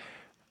have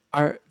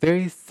are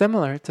very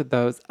similar to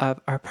those of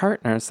our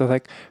partners. So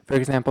like, for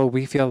example,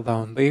 we feel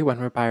lonely when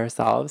we're by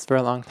ourselves for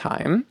a long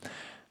time.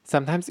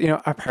 Sometimes,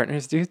 our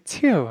partners do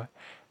too.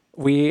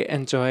 We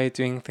enjoy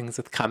doing things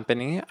with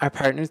company. Our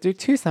partners do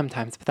too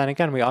sometimes. But then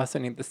again, we also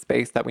need the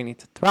space that we need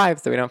to thrive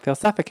so we don't feel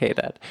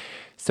suffocated.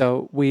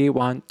 So we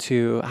want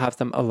to have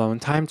some alone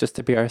time just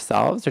to be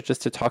ourselves or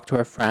just to talk to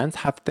our friends,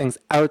 have things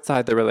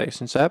outside the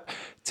relationship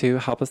to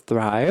help us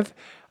thrive.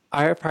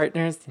 Our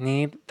partners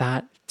need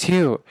that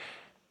too.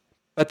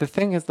 But the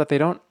thing is that they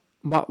don't,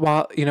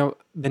 while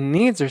the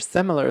needs are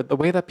similar, the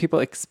way that people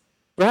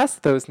express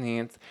those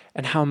needs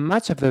and how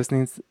much of those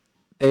needs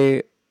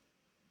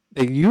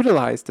they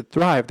utilize to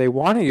thrive, they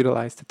want to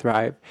utilize to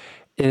thrive,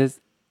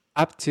 is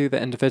up to the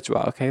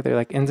individual, okay? They're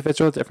like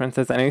individual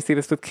differences. I know you see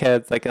this with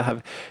kids, like you'll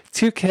have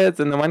two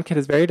kids and the one kid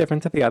is very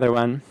different to the other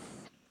one,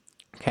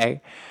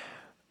 okay?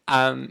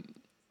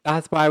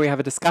 That's why we have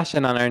a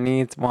discussion on our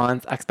needs,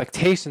 wants,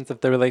 expectations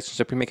of the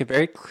relationship. We make it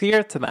very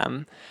clear to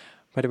them.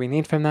 What do we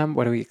need from them?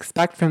 What do we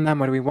expect from them?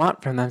 What do we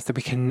want from them? So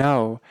we can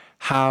know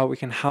how we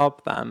can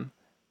help them,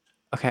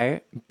 okay?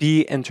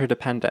 Be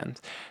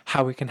interdependent.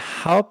 How we can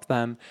help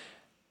them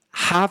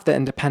have the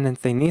independence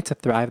they need to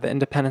thrive, the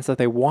independence that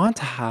they want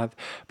to have,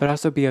 but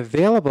also be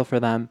available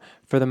for them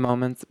for the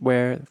moments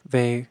where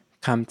they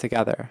come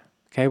together,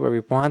 okay, where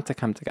we want to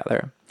come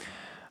together.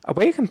 A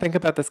way you can think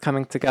about this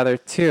coming together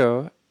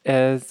too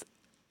is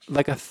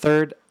like a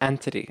third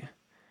entity,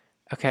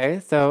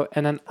 okay? So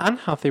in an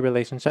unhealthy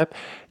relationship,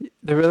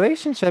 the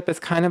relationship is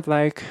kind of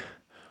like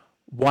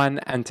one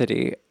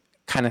entity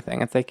kind of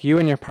thing. It's like you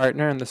and your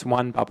partner in this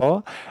one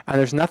bubble, and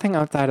there's nothing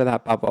outside of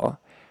that bubble.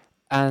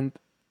 And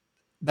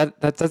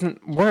that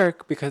doesn't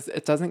work because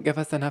it doesn't give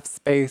us enough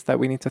space that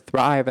we need to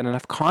thrive and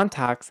enough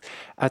contacts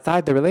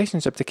outside the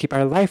relationship to keep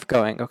our life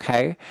going,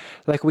 okay?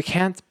 Like we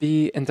can't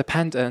be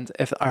independent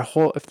if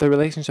the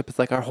relationship is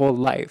like our whole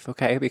life,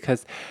 okay?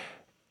 Because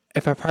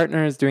if our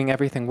partner is doing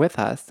everything with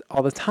us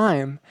all the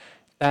time,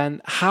 then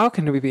how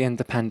can we be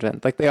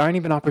independent? Like there aren't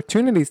even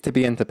opportunities to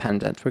be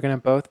independent. We're going to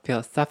both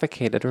feel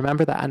suffocated.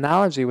 Remember that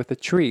analogy with a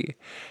tree.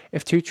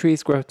 If two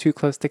trees grow too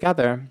close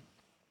together,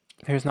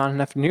 there's not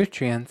enough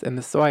nutrients in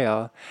the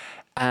soil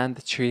and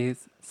the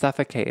trees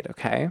suffocate,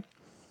 okay?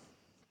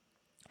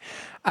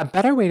 A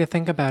better way to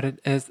think about it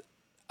is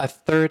a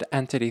third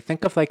entity.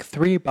 Think of like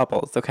three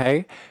bubbles,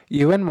 okay?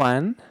 You in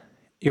one,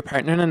 your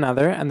partner in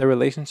another, and the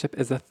relationship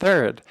is a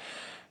third.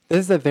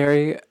 This is a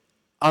very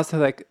also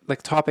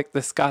like topic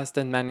discussed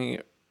in many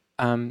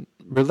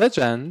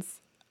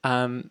religions,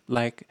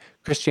 like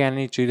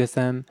Christianity,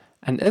 Judaism,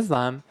 and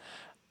Islam,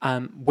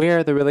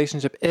 where the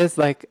relationship is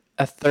like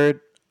a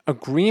third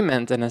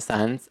agreement in a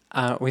sense.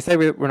 We say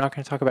we're not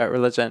going to talk about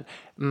religion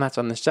much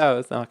on the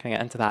show, so I'm not going to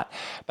get into that.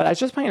 But I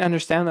just want you to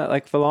understand that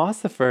like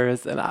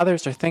philosophers and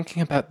others are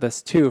thinking about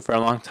this too for a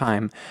long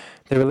time.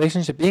 The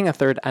relationship being a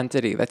third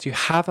entity, that you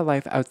have a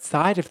life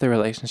outside of the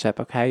relationship,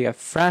 okay? You have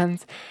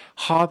friends,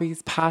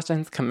 hobbies,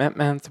 passions,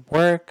 commitments,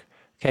 work,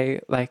 okay?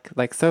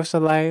 Like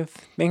social life,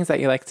 things that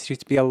you like to do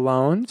to be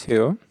alone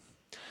too.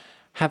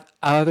 Have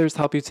others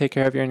help you take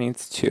care of your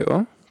needs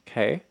too,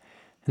 okay?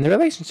 And the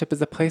relationship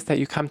is a place that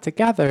you come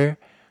together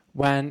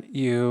when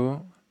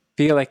you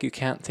feel like you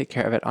can't take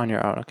care of it on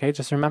your own, okay?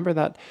 Just remember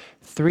that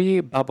three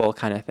bubble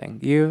kind of thing.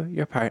 You,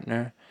 your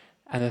partner,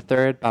 and the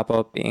third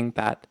bubble being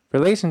that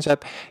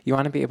relationship. You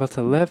want to be able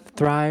to live,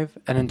 thrive,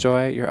 and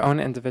enjoy your own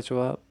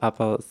individual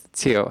bubbles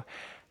too.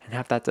 And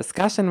have that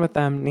discussion with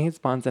them, needs,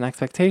 wants, and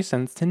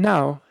expectations to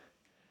know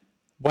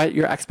what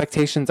your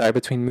expectations are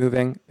between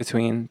moving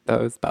between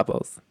those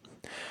bubbles.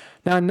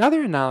 Now,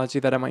 another analogy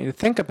that I want you to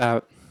think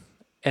about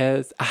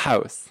is a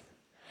house.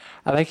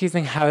 I like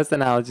using house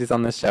analogies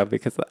on this show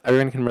because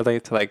everyone can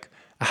relate to like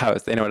a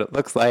house. They know what it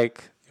looks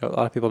like. A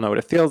lot of people know what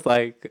it feels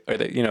like, or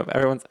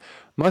that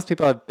most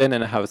people have been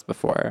in a house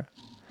before.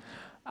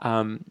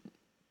 I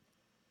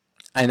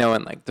know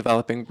in like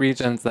developing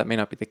regions that may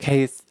not be the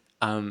case,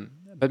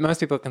 but most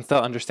people can still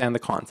understand the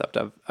concept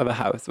of a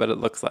house, what it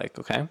looks like.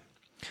 Okay.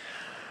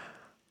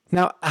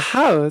 Now, a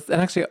house,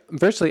 and actually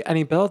virtually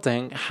any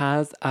building,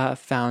 has a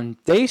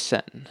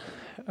foundation.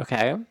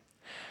 Okay.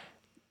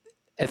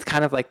 it's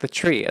kind of like the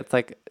tree. It's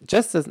like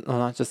just as, well,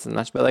 not just as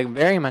much, but like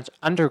very much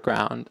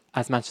underground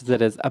as much as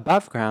it is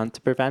above ground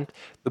to prevent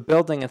the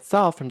building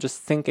itself from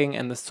just sinking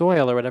in the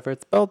soil or whatever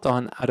it's built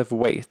on out of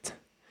weight.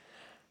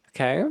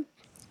 Okay?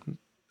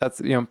 That's,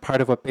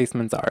 part of what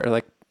basements are,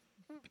 like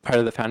part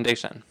of the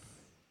foundation.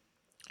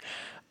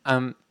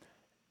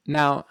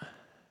 Now,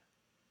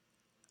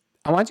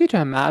 I want you to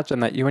imagine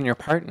that you and your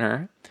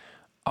partner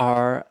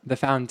are the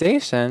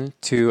foundation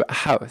to a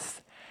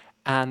house.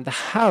 And the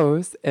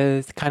house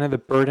is kind of the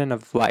burden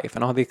of life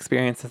and all the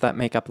experiences that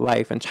make up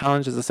life and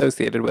challenges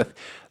associated with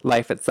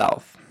life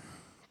itself.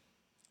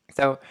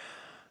 So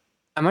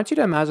I want you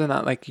to imagine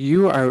that like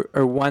you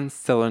are one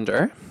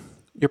cylinder,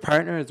 your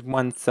partner is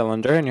one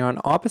cylinder, and you're on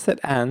opposite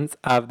ends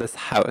of this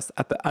house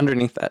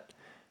underneath it.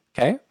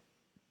 Okay?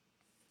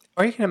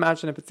 Or you can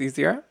imagine, if it's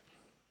easier,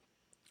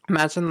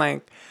 imagine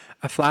like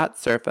a flat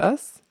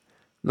surface,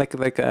 like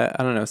a,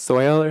 I don't know,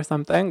 soil or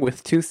something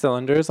with two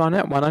cylinders on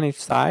it, one on each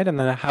side, and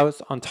then a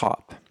house on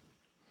top.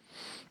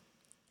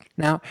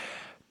 Now,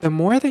 the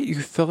more that you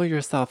fill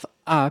yourself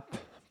up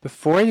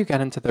before you get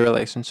into the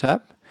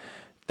relationship,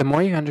 the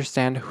more you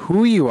understand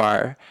who you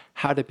are,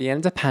 how to be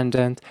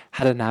independent,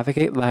 how to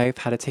navigate life,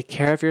 how to take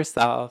care of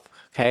yourself,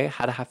 okay,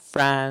 how to have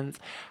friends,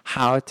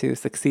 how to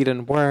succeed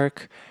in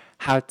work,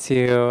 how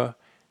to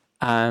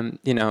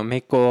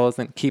make goals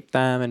and keep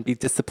them and be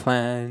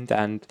disciplined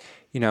and,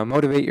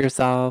 motivate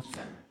yourself.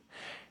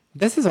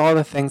 This is all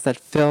the things that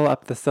fill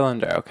up the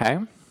cylinder, okay?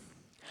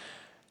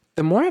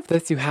 The more of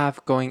this you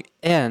have going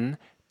in,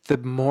 the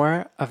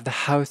more of the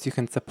house you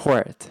can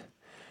support.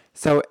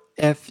 So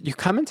if you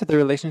come into the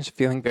relationship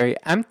feeling very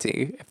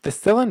empty, if the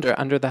cylinder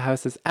under the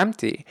house is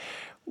empty,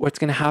 what's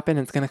going to happen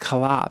is it's going to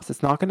collapse.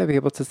 It's not going to be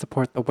able to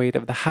support the weight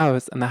of the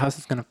house, and the house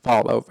is going to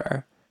fall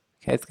over.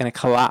 Okay, it's going to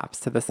collapse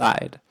to the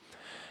side.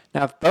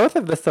 Now, if both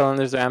of the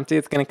cylinders are empty,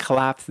 it's going to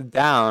collapse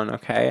down,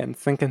 okay, and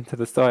sink into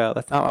the soil.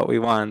 That's not what we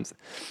want.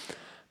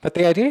 But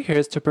the idea here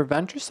is to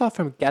prevent yourself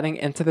from getting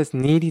into this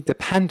needy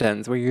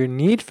dependence where your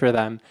need for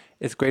them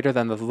is greater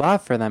than the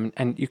love for them,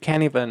 and you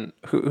can't even,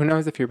 who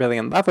knows if you're really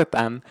in love with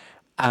them,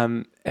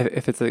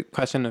 if it's a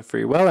question of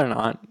free will or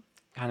not,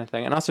 kind of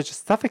thing, and also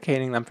just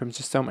suffocating them from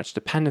just so much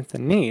dependence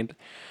and need.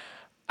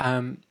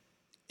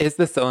 Is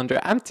the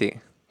cylinder empty,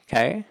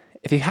 okay?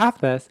 If you have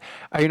this,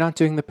 are you not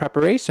doing the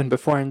preparation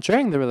before and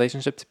during the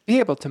relationship to be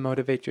able to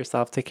motivate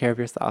yourself, take care of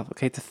yourself,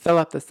 okay? To fill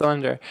up the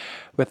cylinder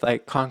with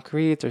like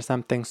concrete or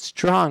something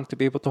strong to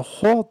be able to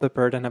hold the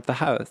burden of the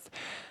house.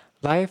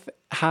 Life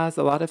has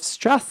a lot of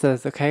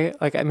stresses, okay?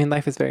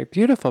 Life is very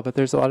beautiful, but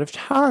there's a lot of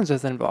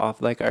challenges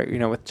involved,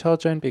 with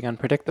children, being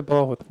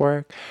unpredictable, with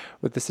work,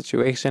 with the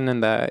situation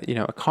in the,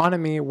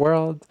 economy,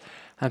 world,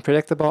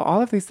 unpredictable. All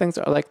of these things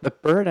are like the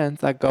burdens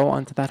that go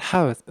onto that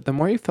house. But the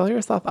more you fill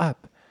yourself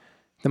up,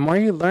 the more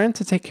you learn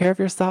to take care of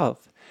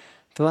yourself,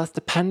 the less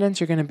dependent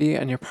you're going to be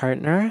on your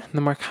partner,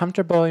 the more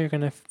comfortable you're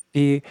going to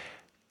be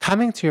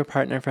coming to your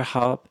partner for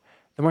help,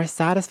 the more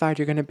satisfied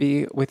you're going to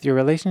be with your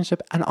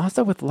relationship and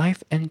also with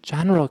life in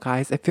general,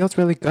 guys. It feels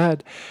really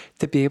good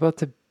to be able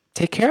to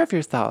take care of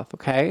yourself,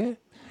 okay?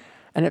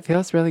 And it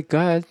feels really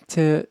good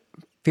to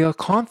feel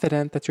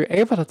confident that you're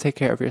able to take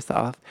care of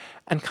yourself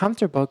and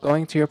comfortable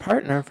going to your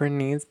partner for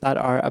needs that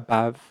are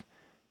above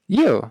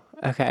you,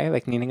 okay?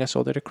 Like needing a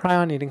shoulder to cry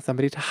on, needing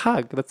somebody to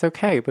hug. That's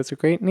okay. Those are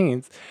great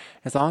needs,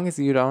 as long as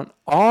you don't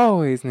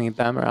always need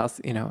them, or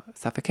else,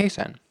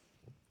 suffocation.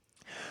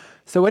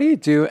 So what do you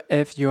do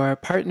if your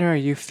partner,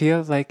 you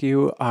feel like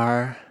you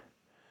are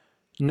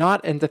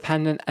not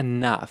independent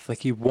enough,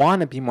 like you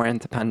want to be more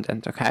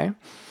independent, okay?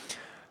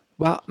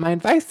 Well, my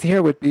advice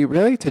here would be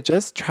really to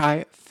just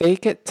try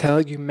fake it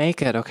till you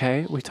make it,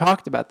 okay? We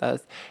talked about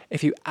this.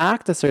 If you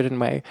act a certain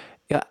way,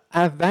 you'll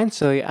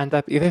eventually end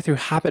up either through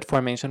habit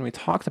formation, we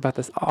talked about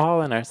this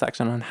all in our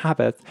section on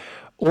habits,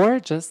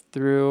 or just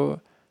through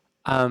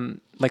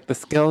the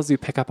skills you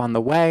pick up on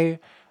the way,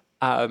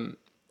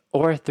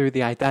 or through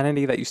the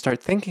identity that you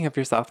start thinking of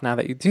yourself now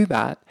that you do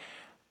that,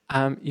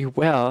 you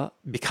will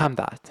become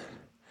that.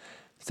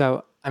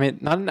 So,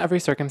 not in every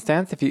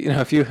circumstance. If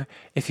you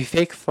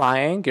fake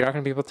flying, you're not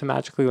going to be able to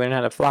magically learn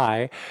how to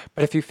fly.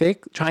 But if you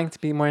fake trying to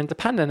be more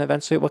independent,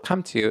 eventually it will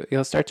come to you.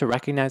 You'll start to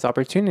recognize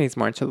opportunities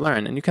more to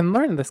learn. And you can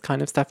learn this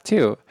kind of stuff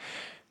too.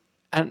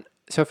 And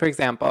so, for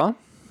example,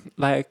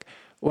 make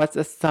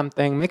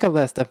a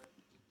list of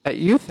that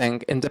you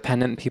think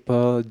independent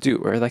people do,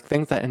 or like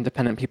things that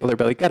independent people are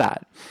really good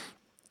at.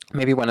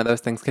 Maybe one of those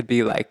things could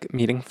be like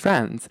meeting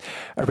friends,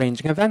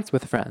 arranging events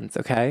with friends,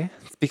 okay?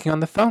 Speaking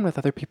on the phone with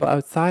other people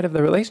outside of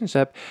the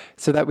relationship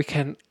so that we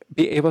can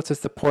be able to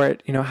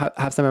support,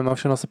 have some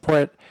emotional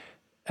support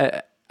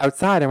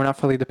outside, and we're not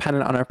fully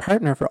dependent on our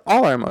partner for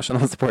all our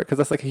emotional support, because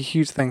that's like a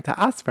huge thing to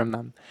ask from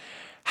them.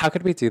 How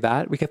could we do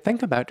that? We could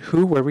think about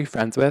who were we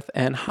friends with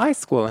in high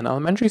school and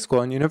elementary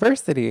school and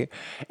university.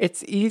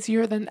 It's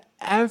easier than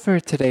ever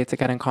today to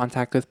get in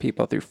contact with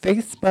people through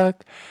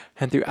Facebook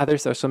and through other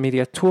social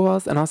media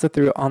tools, and also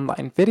through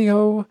online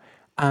video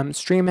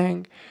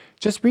streaming.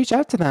 Just reach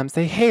out to them.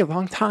 Say, hey,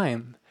 long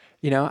time.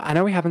 I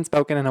know we haven't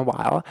spoken in a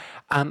while.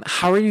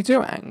 How are you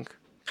doing?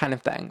 kind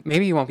of thing.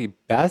 Maybe you won't be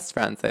best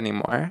friends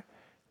anymore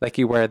like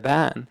you were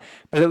then,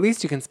 but at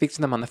least you can speak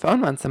to them on the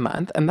phone once a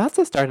month, and that's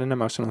a start in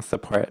emotional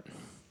support.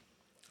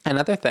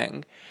 Another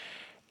thing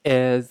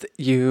is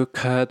you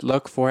could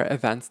look for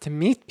events to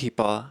meet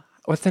people.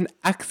 What's an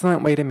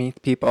excellent way to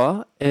meet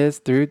people is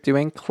through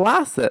doing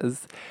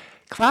classes.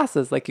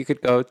 Classes, like you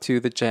could go to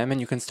the gym and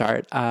you can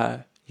start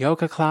a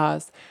yoga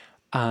class,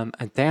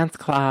 a dance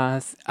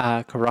class,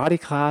 a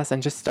karate class,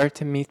 and just start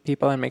to meet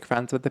people and make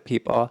friends with the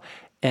people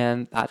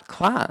in that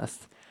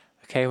class.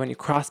 Okay, when you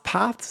cross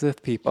paths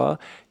with people,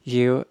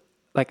 you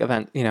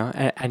and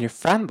you're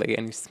friendly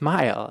and you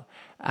smile.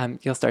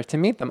 You'll start to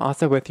meet them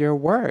also with your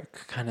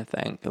work kind of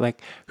thing.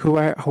 Like who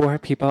are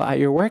people at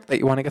your work that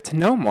you want to get to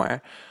know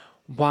more?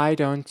 Why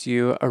don't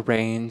you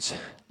arrange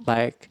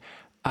like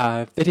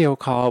a video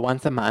call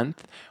once a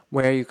month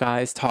where you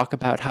guys talk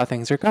about how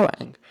things are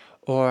going?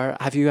 Or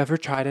have you ever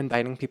tried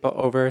inviting people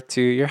over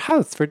to your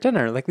house for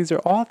dinner? Like these are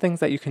all things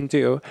that you can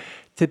do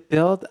to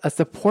build a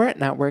support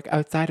network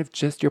outside of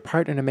just your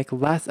partner to make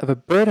less of a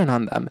burden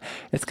on them.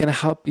 It's going to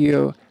help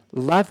you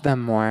love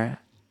them more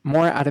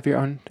out of your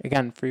own,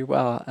 again, free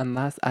will, and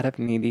less out of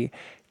needy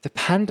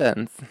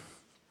dependence.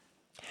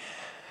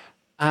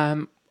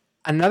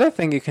 Another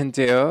thing you can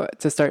do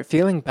to start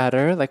feeling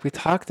better, like we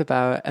talked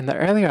about in the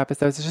earlier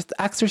episodes, is just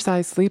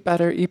exercise, sleep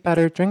better, eat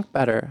better, drink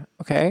better,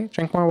 okay?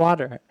 Drink more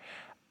water.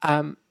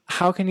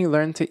 How can you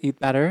learn to eat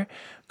better?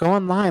 Go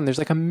online. There's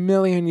like a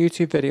million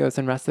YouTube videos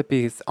and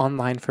recipes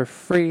online for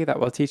free that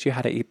will teach you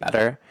how to eat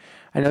better.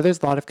 I know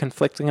there's a lot of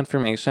conflicting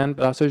information,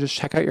 but also just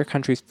check out your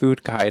country's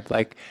food guide.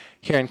 Like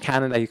here in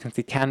Canada, you can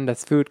see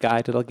Canada's food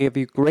guide. It'll give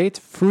you great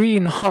free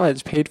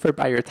knowledge paid for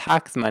by your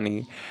tax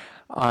money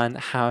on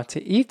how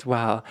to eat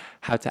well,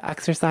 how to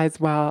exercise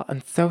well,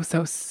 and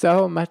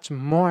so much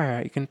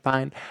more you can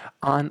find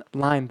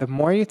online. The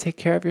more you take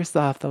care of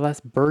yourself, the less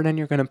burden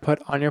you're going to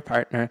put on your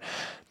partner,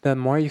 the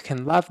more you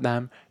can love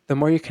them, the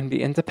more you can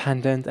be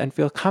independent and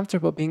feel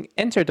comfortable being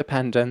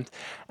interdependent,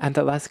 and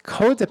the less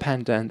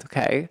codependent,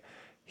 okay,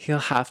 he'll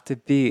have to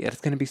be.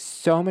 It's going to be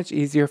so much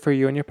easier for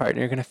you and your partner.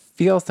 You're going to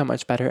feel so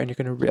much better, and you're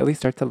going to really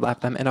start to love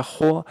them in a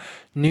whole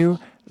new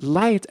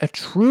light, a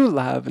true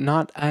love,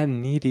 not a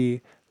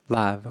needy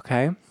love,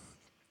 okay?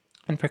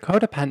 And for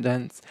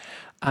codependence,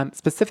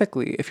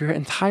 specifically, if your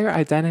entire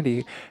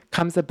identity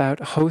comes about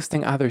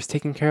hosting others,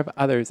 taking care of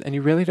others, and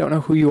you really don't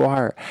know who you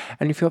are,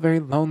 and you feel very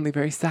lonely,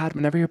 very sad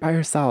whenever you're by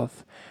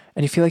yourself,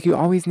 and you feel like you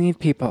always need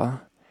people,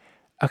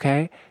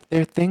 okay?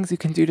 There are things you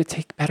can do to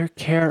take better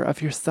care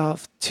of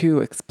yourself,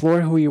 to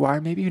explore who you are.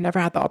 Maybe you never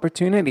had the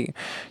opportunity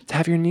to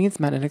have your needs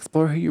met and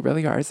explore who you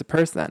really are as a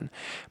person.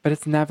 But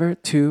it's never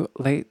too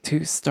late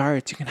to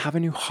start. You can have a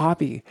new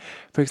hobby.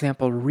 For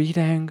example,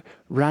 reading,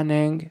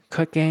 running,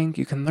 cooking.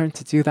 You can learn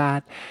to do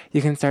that.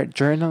 You can start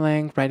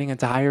journaling, writing a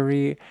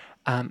diary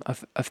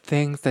of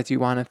things that you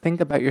want to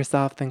think about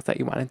yourself, things that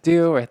you want to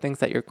do, or things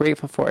that you're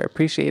grateful for,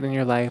 appreciate in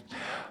your life.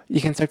 You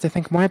can start to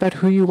think more about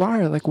who you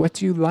are. Like, what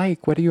do you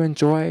like? What do you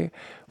enjoy?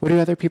 What do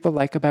other people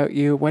like about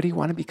you? What do you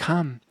want to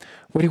become?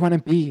 What do you want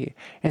to be?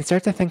 And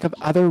start to think of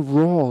other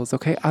roles,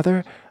 okay?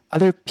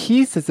 Other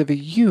pieces of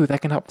you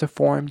that can help to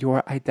form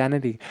your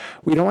identity.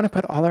 We don't want to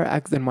put all our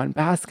eggs in one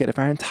basket. If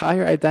our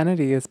entire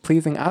identity is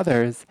pleasing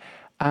others,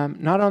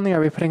 not only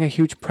are we putting a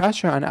huge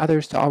pressure on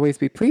others to always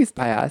be pleased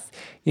by us,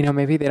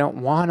 maybe they don't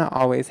want to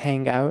always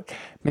hang out.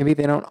 Maybe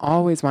they don't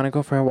always want to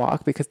go for a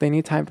walk because they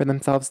need time for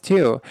themselves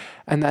too.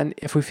 And then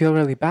if we feel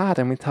really bad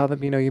and we tell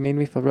them, you made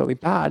me feel really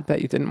bad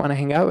that you didn't want to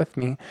hang out with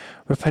me,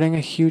 we're putting a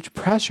huge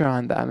pressure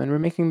on them and we're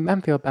making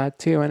them feel bad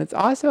too. And it's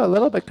also a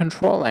little bit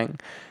controlling.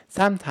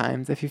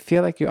 Sometimes if you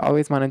feel like you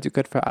always want to do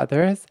good for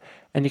others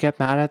and you get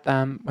mad at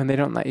them when they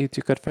don't let you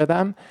do good for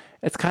them,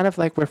 it's kind of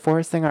like we're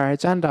forcing our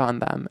agenda on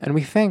them. And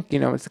we think,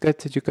 it's good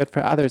to do good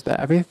for others, but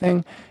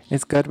everything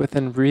is good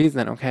within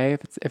reason, okay?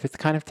 If it's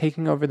kind of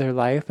taking over their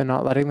life and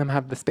not letting them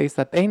have the space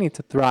that they need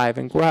to thrive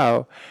and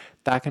grow,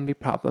 that can be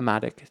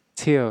problematic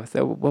too.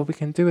 So what we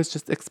can do is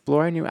just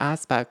explore new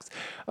aspects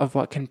of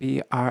what can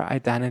be our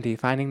identity,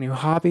 finding new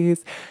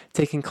hobbies,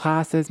 taking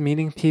classes,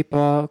 meeting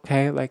people,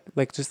 okay?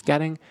 Like just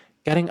getting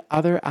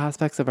other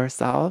aspects of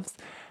ourselves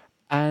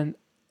and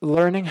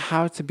learning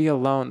how to be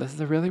alone. This is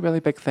a really, really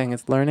big thing,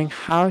 is learning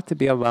how to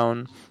be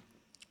alone,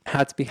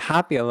 how to be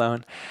happy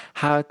alone,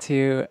 how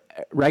to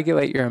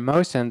regulate your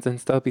emotions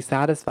and still be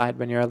satisfied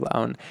when you're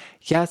alone.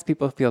 Yes,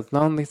 people feel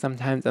lonely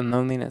sometimes, and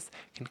loneliness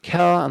can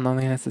kill, and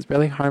loneliness is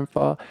really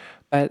harmful.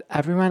 But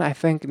everyone, I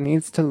think,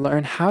 needs to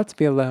learn how to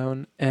be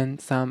alone in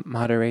some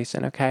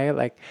moderation, okay?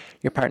 Like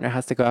your partner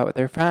has to go out with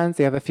their friends.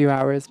 You have a few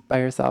hours by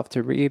yourself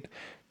to read,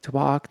 to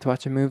walk, to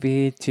watch a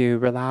movie, to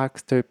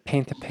relax, to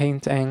paint a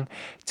painting,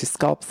 to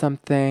sculpt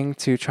something,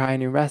 to try a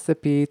new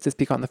recipe, to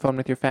speak on the phone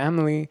with your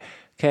family,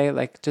 okay?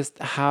 Like just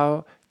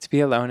how to be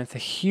alone. It's a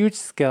huge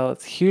skill.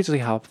 It's hugely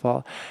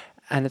helpful.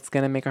 And it's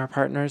going to make our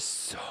partners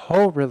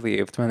so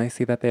relieved when they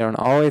see that they don't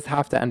always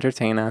have to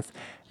entertain us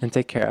and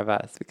take care of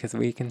us, because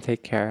we can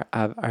take care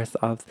of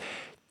ourselves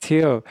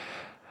too.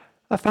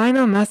 A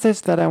final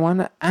message that I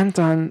want to end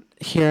on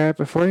here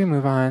before we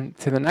move on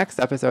to the next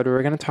episode, where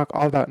we're going to talk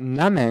all about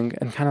numbing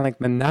and kind of like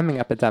the numbing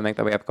epidemic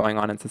that we have going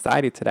on in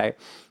society today.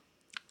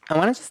 I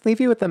want to just leave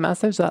you with the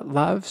message that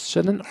love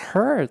shouldn't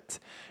hurt.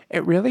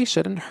 It really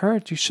shouldn't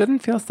hurt. You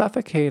shouldn't feel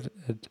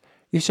suffocated.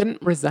 You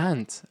shouldn't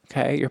resent,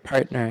 okay, your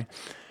partner.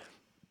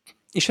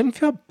 You shouldn't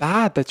feel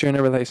bad that you're in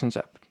a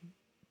relationship,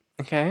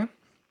 okay?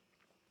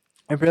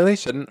 It really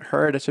shouldn't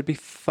hurt. It should be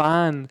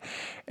fun.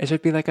 It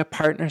should be like a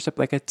partnership,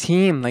 like a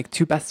team, like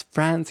two best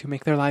friends who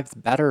make their lives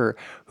better,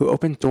 who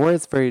open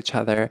doors for each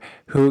other,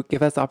 who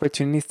give us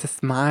opportunities to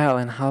smile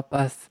and help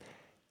us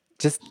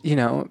just,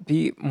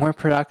 be more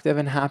productive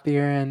and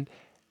happier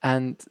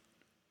and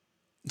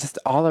just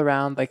all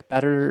around like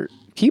better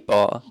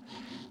people.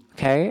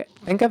 Okay?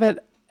 Think of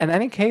it in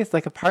any case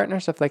like a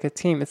partnership, like a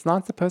team. It's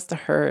not supposed to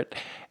hurt.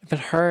 If it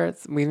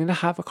hurts, we need to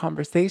have a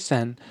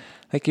conversation,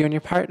 like you and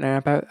your partner,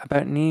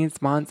 about needs,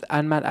 wants,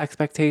 unmet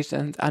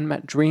expectations,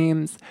 unmet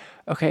dreams,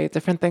 okay,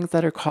 different things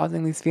that are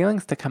causing these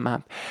feelings to come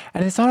up.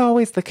 And it's not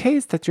always the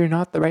case that you're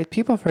not the right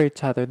people for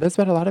each other. This is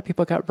what a lot of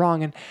people get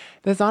wrong. And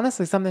there's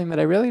honestly something that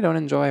I really don't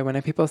enjoy when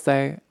I see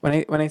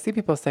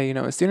people say,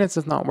 as soon as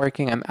it's not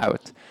working, I'm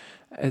out.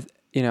 It's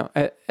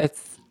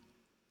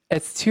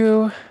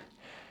too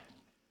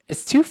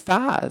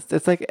fast.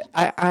 It's like,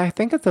 I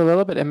think it's a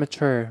little bit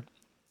immature,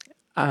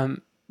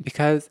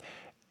 because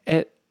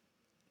it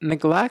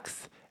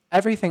neglects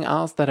everything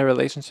else that a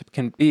relationship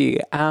can be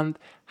and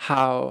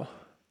how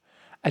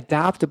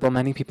adaptable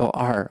many people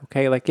are.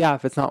 Okay, like, yeah,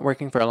 if it's not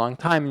working for a long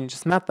time and you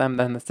just met them,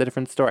 then that's a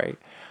different story.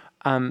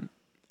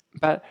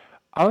 But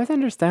always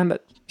understand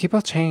that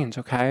people change.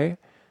 Okay,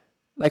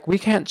 like, we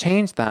can't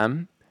change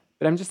them,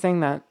 but I'm just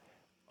saying that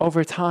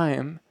over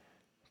time,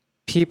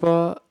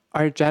 people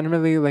are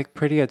generally like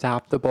pretty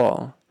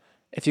adaptable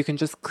if you can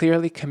just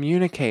clearly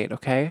communicate.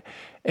 Okay,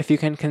 if you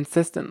can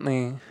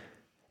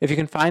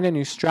find a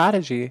new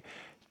strategy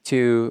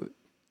to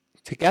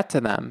get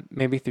to them,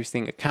 maybe through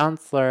seeing a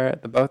counselor,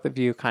 the both of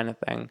you kind of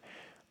thing.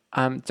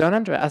 Don't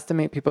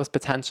underestimate people's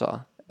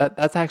potential.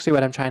 That's actually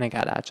what I'm trying to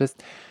get at.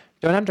 Just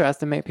don't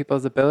underestimate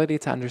people's ability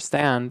to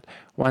understand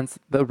once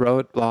the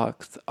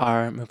roadblocks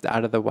are moved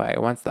out of the way,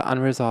 once the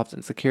unresolved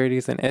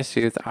insecurities and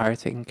issues are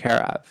taken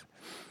care of.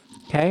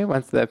 Okay,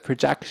 once the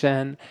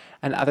projection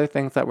and other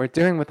things that we're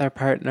doing with our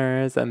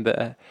partners and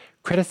the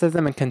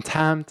criticism and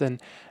contempt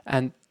and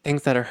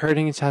things that are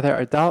hurting each other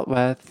are dealt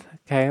with,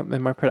 okay,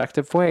 in more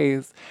productive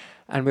ways,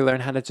 and we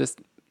learn how to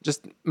just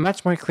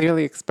much more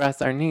clearly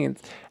express our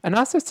needs. And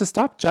also to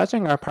stop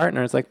judging our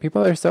partners. Like,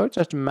 people are so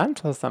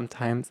judgmental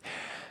sometimes,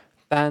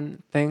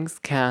 then things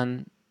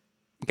can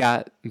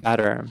get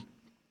better.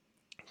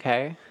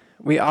 Okay?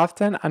 We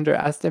often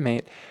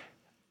underestimate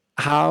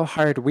how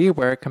hard we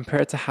work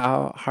compared to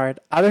how hard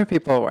other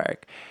people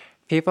work.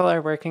 People are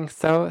working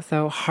so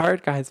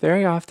hard, guys,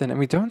 very often, and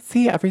we don't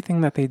see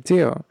everything that they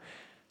do.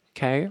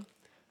 Okay?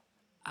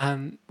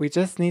 We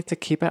just need to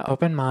keep an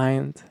open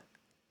mind.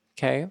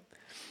 Okay?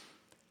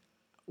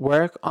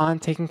 Work on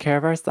taking care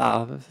of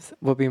ourselves.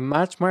 Will be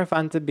much more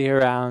fun to be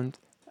around.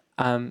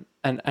 And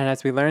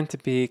as we learn to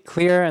be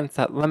clear and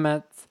set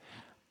limits,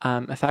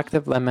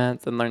 effective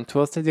limits, and learn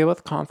tools to deal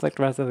with conflict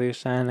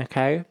resolution,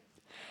 okay,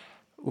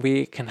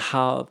 we can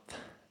help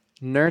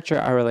nurture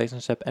our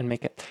relationship and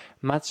make it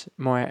much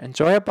more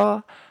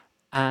enjoyable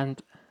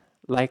and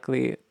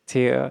likely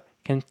to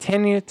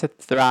continue to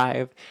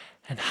thrive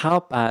and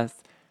help us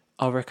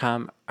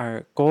overcome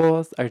our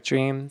goals, our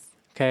dreams,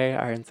 okay,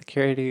 our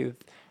insecurities,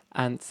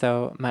 and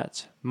so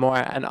much more.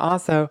 And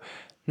also,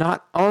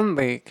 not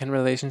only can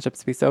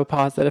relationships be so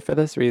positive for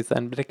this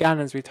reason, but again,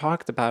 as we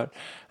talked about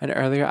in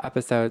earlier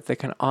episodes, they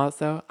can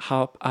also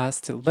help us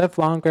to live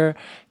longer,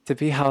 to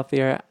be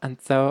healthier,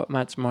 and so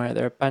much more.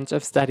 There are a bunch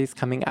of studies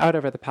coming out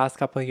over the past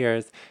couple of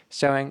years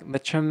showing the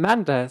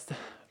tremendous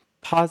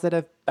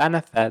positive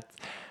benefits,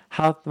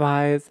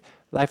 health-wise,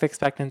 life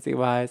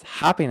expectancy-wise,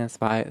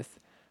 happiness-wise,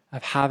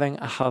 of having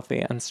a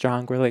healthy and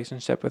strong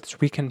relationship,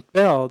 which we can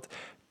build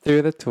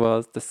through the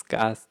tools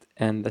discussed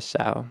in the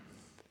show.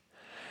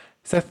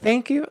 So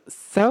thank you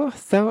so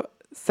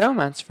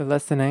much for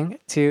listening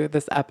to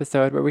this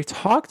episode where we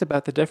talked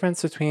about the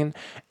difference between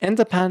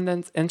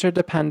independence,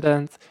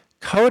 interdependence,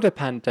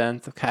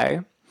 codependence, okay?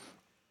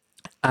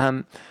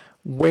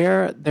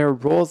 Where their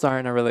roles are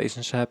in a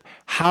relationship,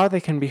 how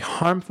they can be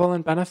harmful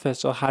and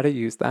beneficial, how to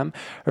use them.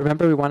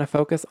 Remember, we want to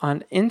focus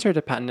on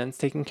interdependence,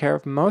 taking care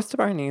of most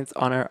of our needs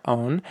on our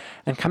own,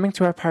 and coming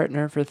to our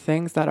partner for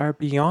things that are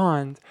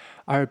beyond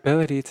our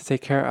ability to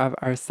take care of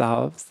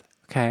ourselves,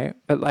 okay?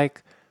 But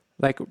like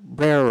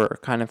rarer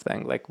kind of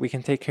thing. Like, we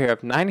can take care of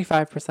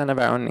 95% of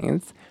our own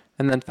needs,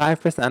 and then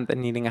 5% that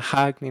needing a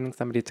hug, needing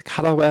somebody to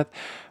cuddle with,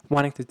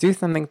 wanting to do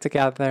something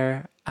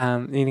together,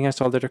 needing a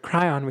shoulder to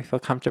cry on, we feel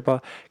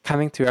comfortable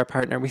coming to our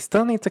partner. We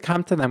still need to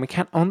come to them. We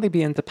can't only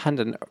be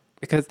independent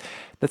because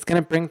that's going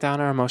to bring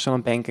down our emotional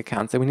bank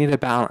account. So we need a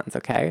balance,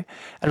 okay?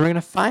 And we're going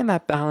to find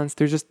that balance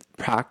through just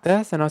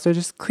practice and also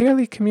just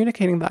clearly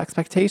communicating the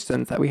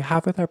expectations that we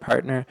have with our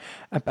partner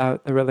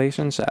about the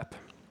relationship.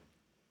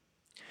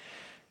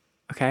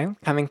 okay?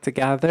 Coming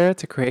together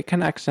to create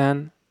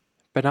connection,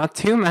 but not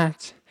too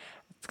much.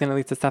 It's going to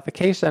lead to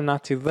suffocation,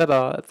 not too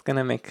little. It's going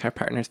to make our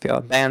partners feel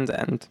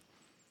abandoned,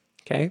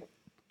 okay?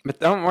 But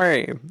don't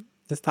worry.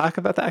 Just talk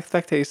about the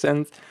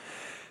expectations.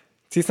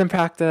 Do some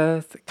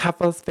practice.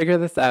 Couples, figure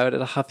this out.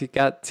 It'll help you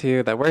get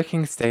to the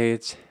working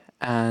stage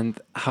and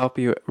help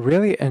you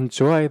really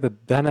enjoy the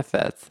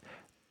benefits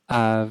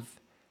of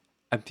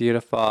a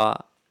beautiful,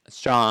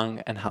 strong,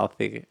 and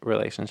healthy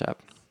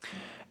relationship.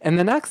 In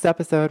the next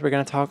episode, we're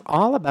going to talk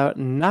all about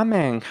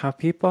numbing, how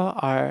people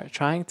are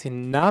trying to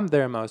numb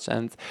their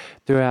emotions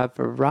through a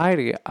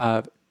variety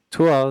of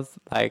tools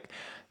like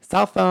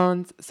cell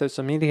phones,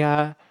 social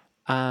media,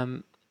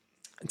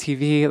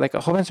 TV, like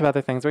a whole bunch of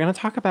other things. We're going to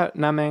talk about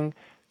numbing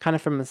kind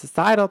of from a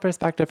societal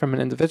perspective, from an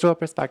individual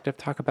perspective,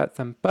 talk about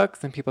some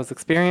books and people's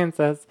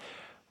experiences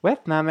with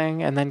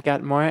numbing, and then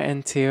get more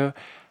into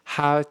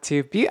how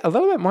to be a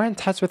little bit more in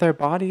touch with our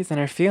bodies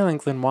and our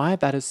feelings and why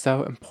that is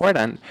so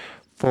important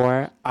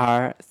for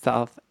our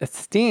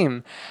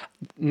self-esteem.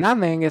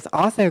 Numbing is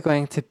also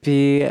going to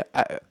be,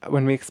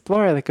 when we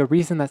explore, like a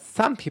reason that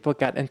some people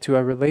get into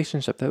a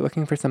relationship. They're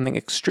looking for something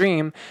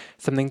extreme,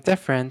 something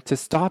different to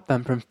stop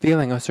them from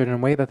feeling a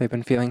certain way that they've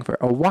been feeling for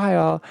a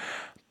while.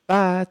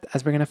 But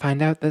as we're going to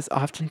find out, this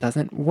often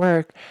doesn't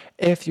work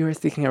if you are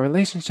seeking a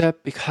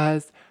relationship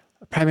because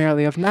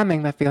primarily of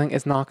numbing, that feeling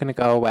is not going to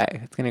go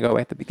away. It's going to go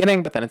away at the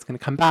beginning, but then it's going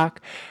to come back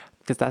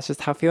because that's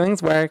just how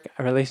feelings work.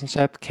 A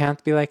relationship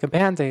can't be like a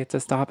Band-Aid to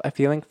stop a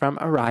feeling from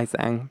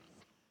arising.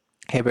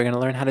 Okay, we're going to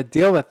learn how to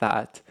deal with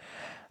that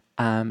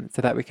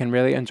so that we can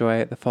really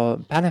enjoy the full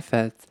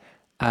benefits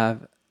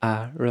of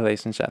a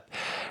relationship.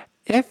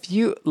 If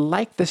you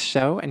like this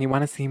show and you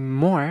want to see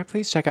more,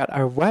 please check out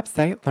our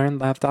website,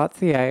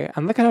 learnlove.ca,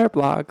 and look at our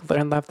blog,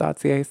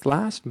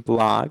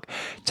 learnlove.ca/blog.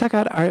 Check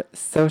out our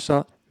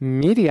social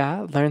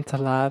media, Learn to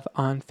Love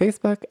on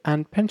Facebook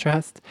and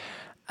Pinterest,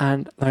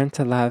 and Learn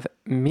to Love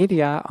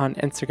Media on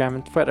Instagram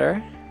and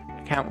Twitter.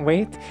 I can't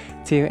wait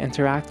to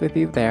interact with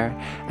you there.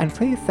 And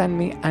please send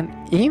me an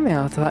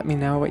email to let me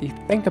know what you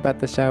think about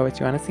the show, what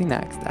you want to see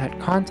next, at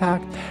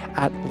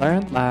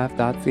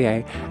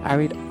contact@learnlove.ca. I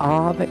read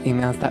all the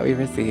emails that we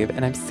receive,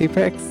 and I'm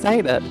super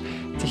excited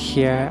to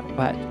hear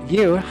what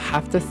you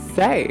have to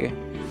say.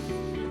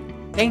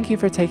 Thank you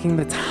for taking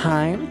the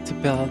time to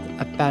build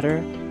a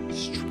better,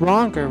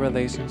 stronger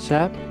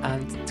relationship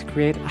and to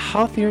create a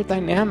healthier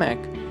dynamic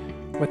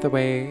with the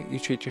way you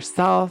treat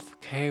yourself,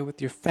 okay,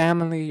 with your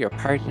family, your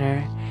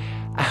partner.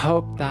 I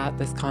hope that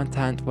this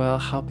content will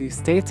help you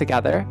stay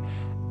together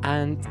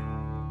and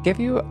give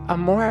you a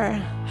more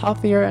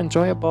healthier,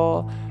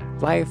 enjoyable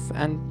life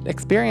and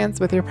experience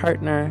with your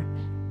partner,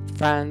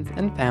 friends,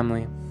 and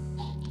family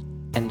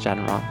in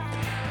general.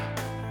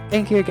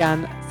 Thank you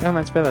again so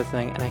much for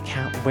listening, and I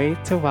can't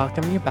wait to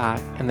welcome you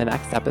back in the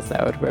next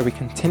episode where we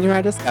continue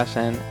our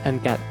discussion and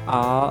get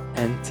all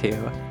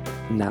into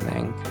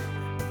numbing.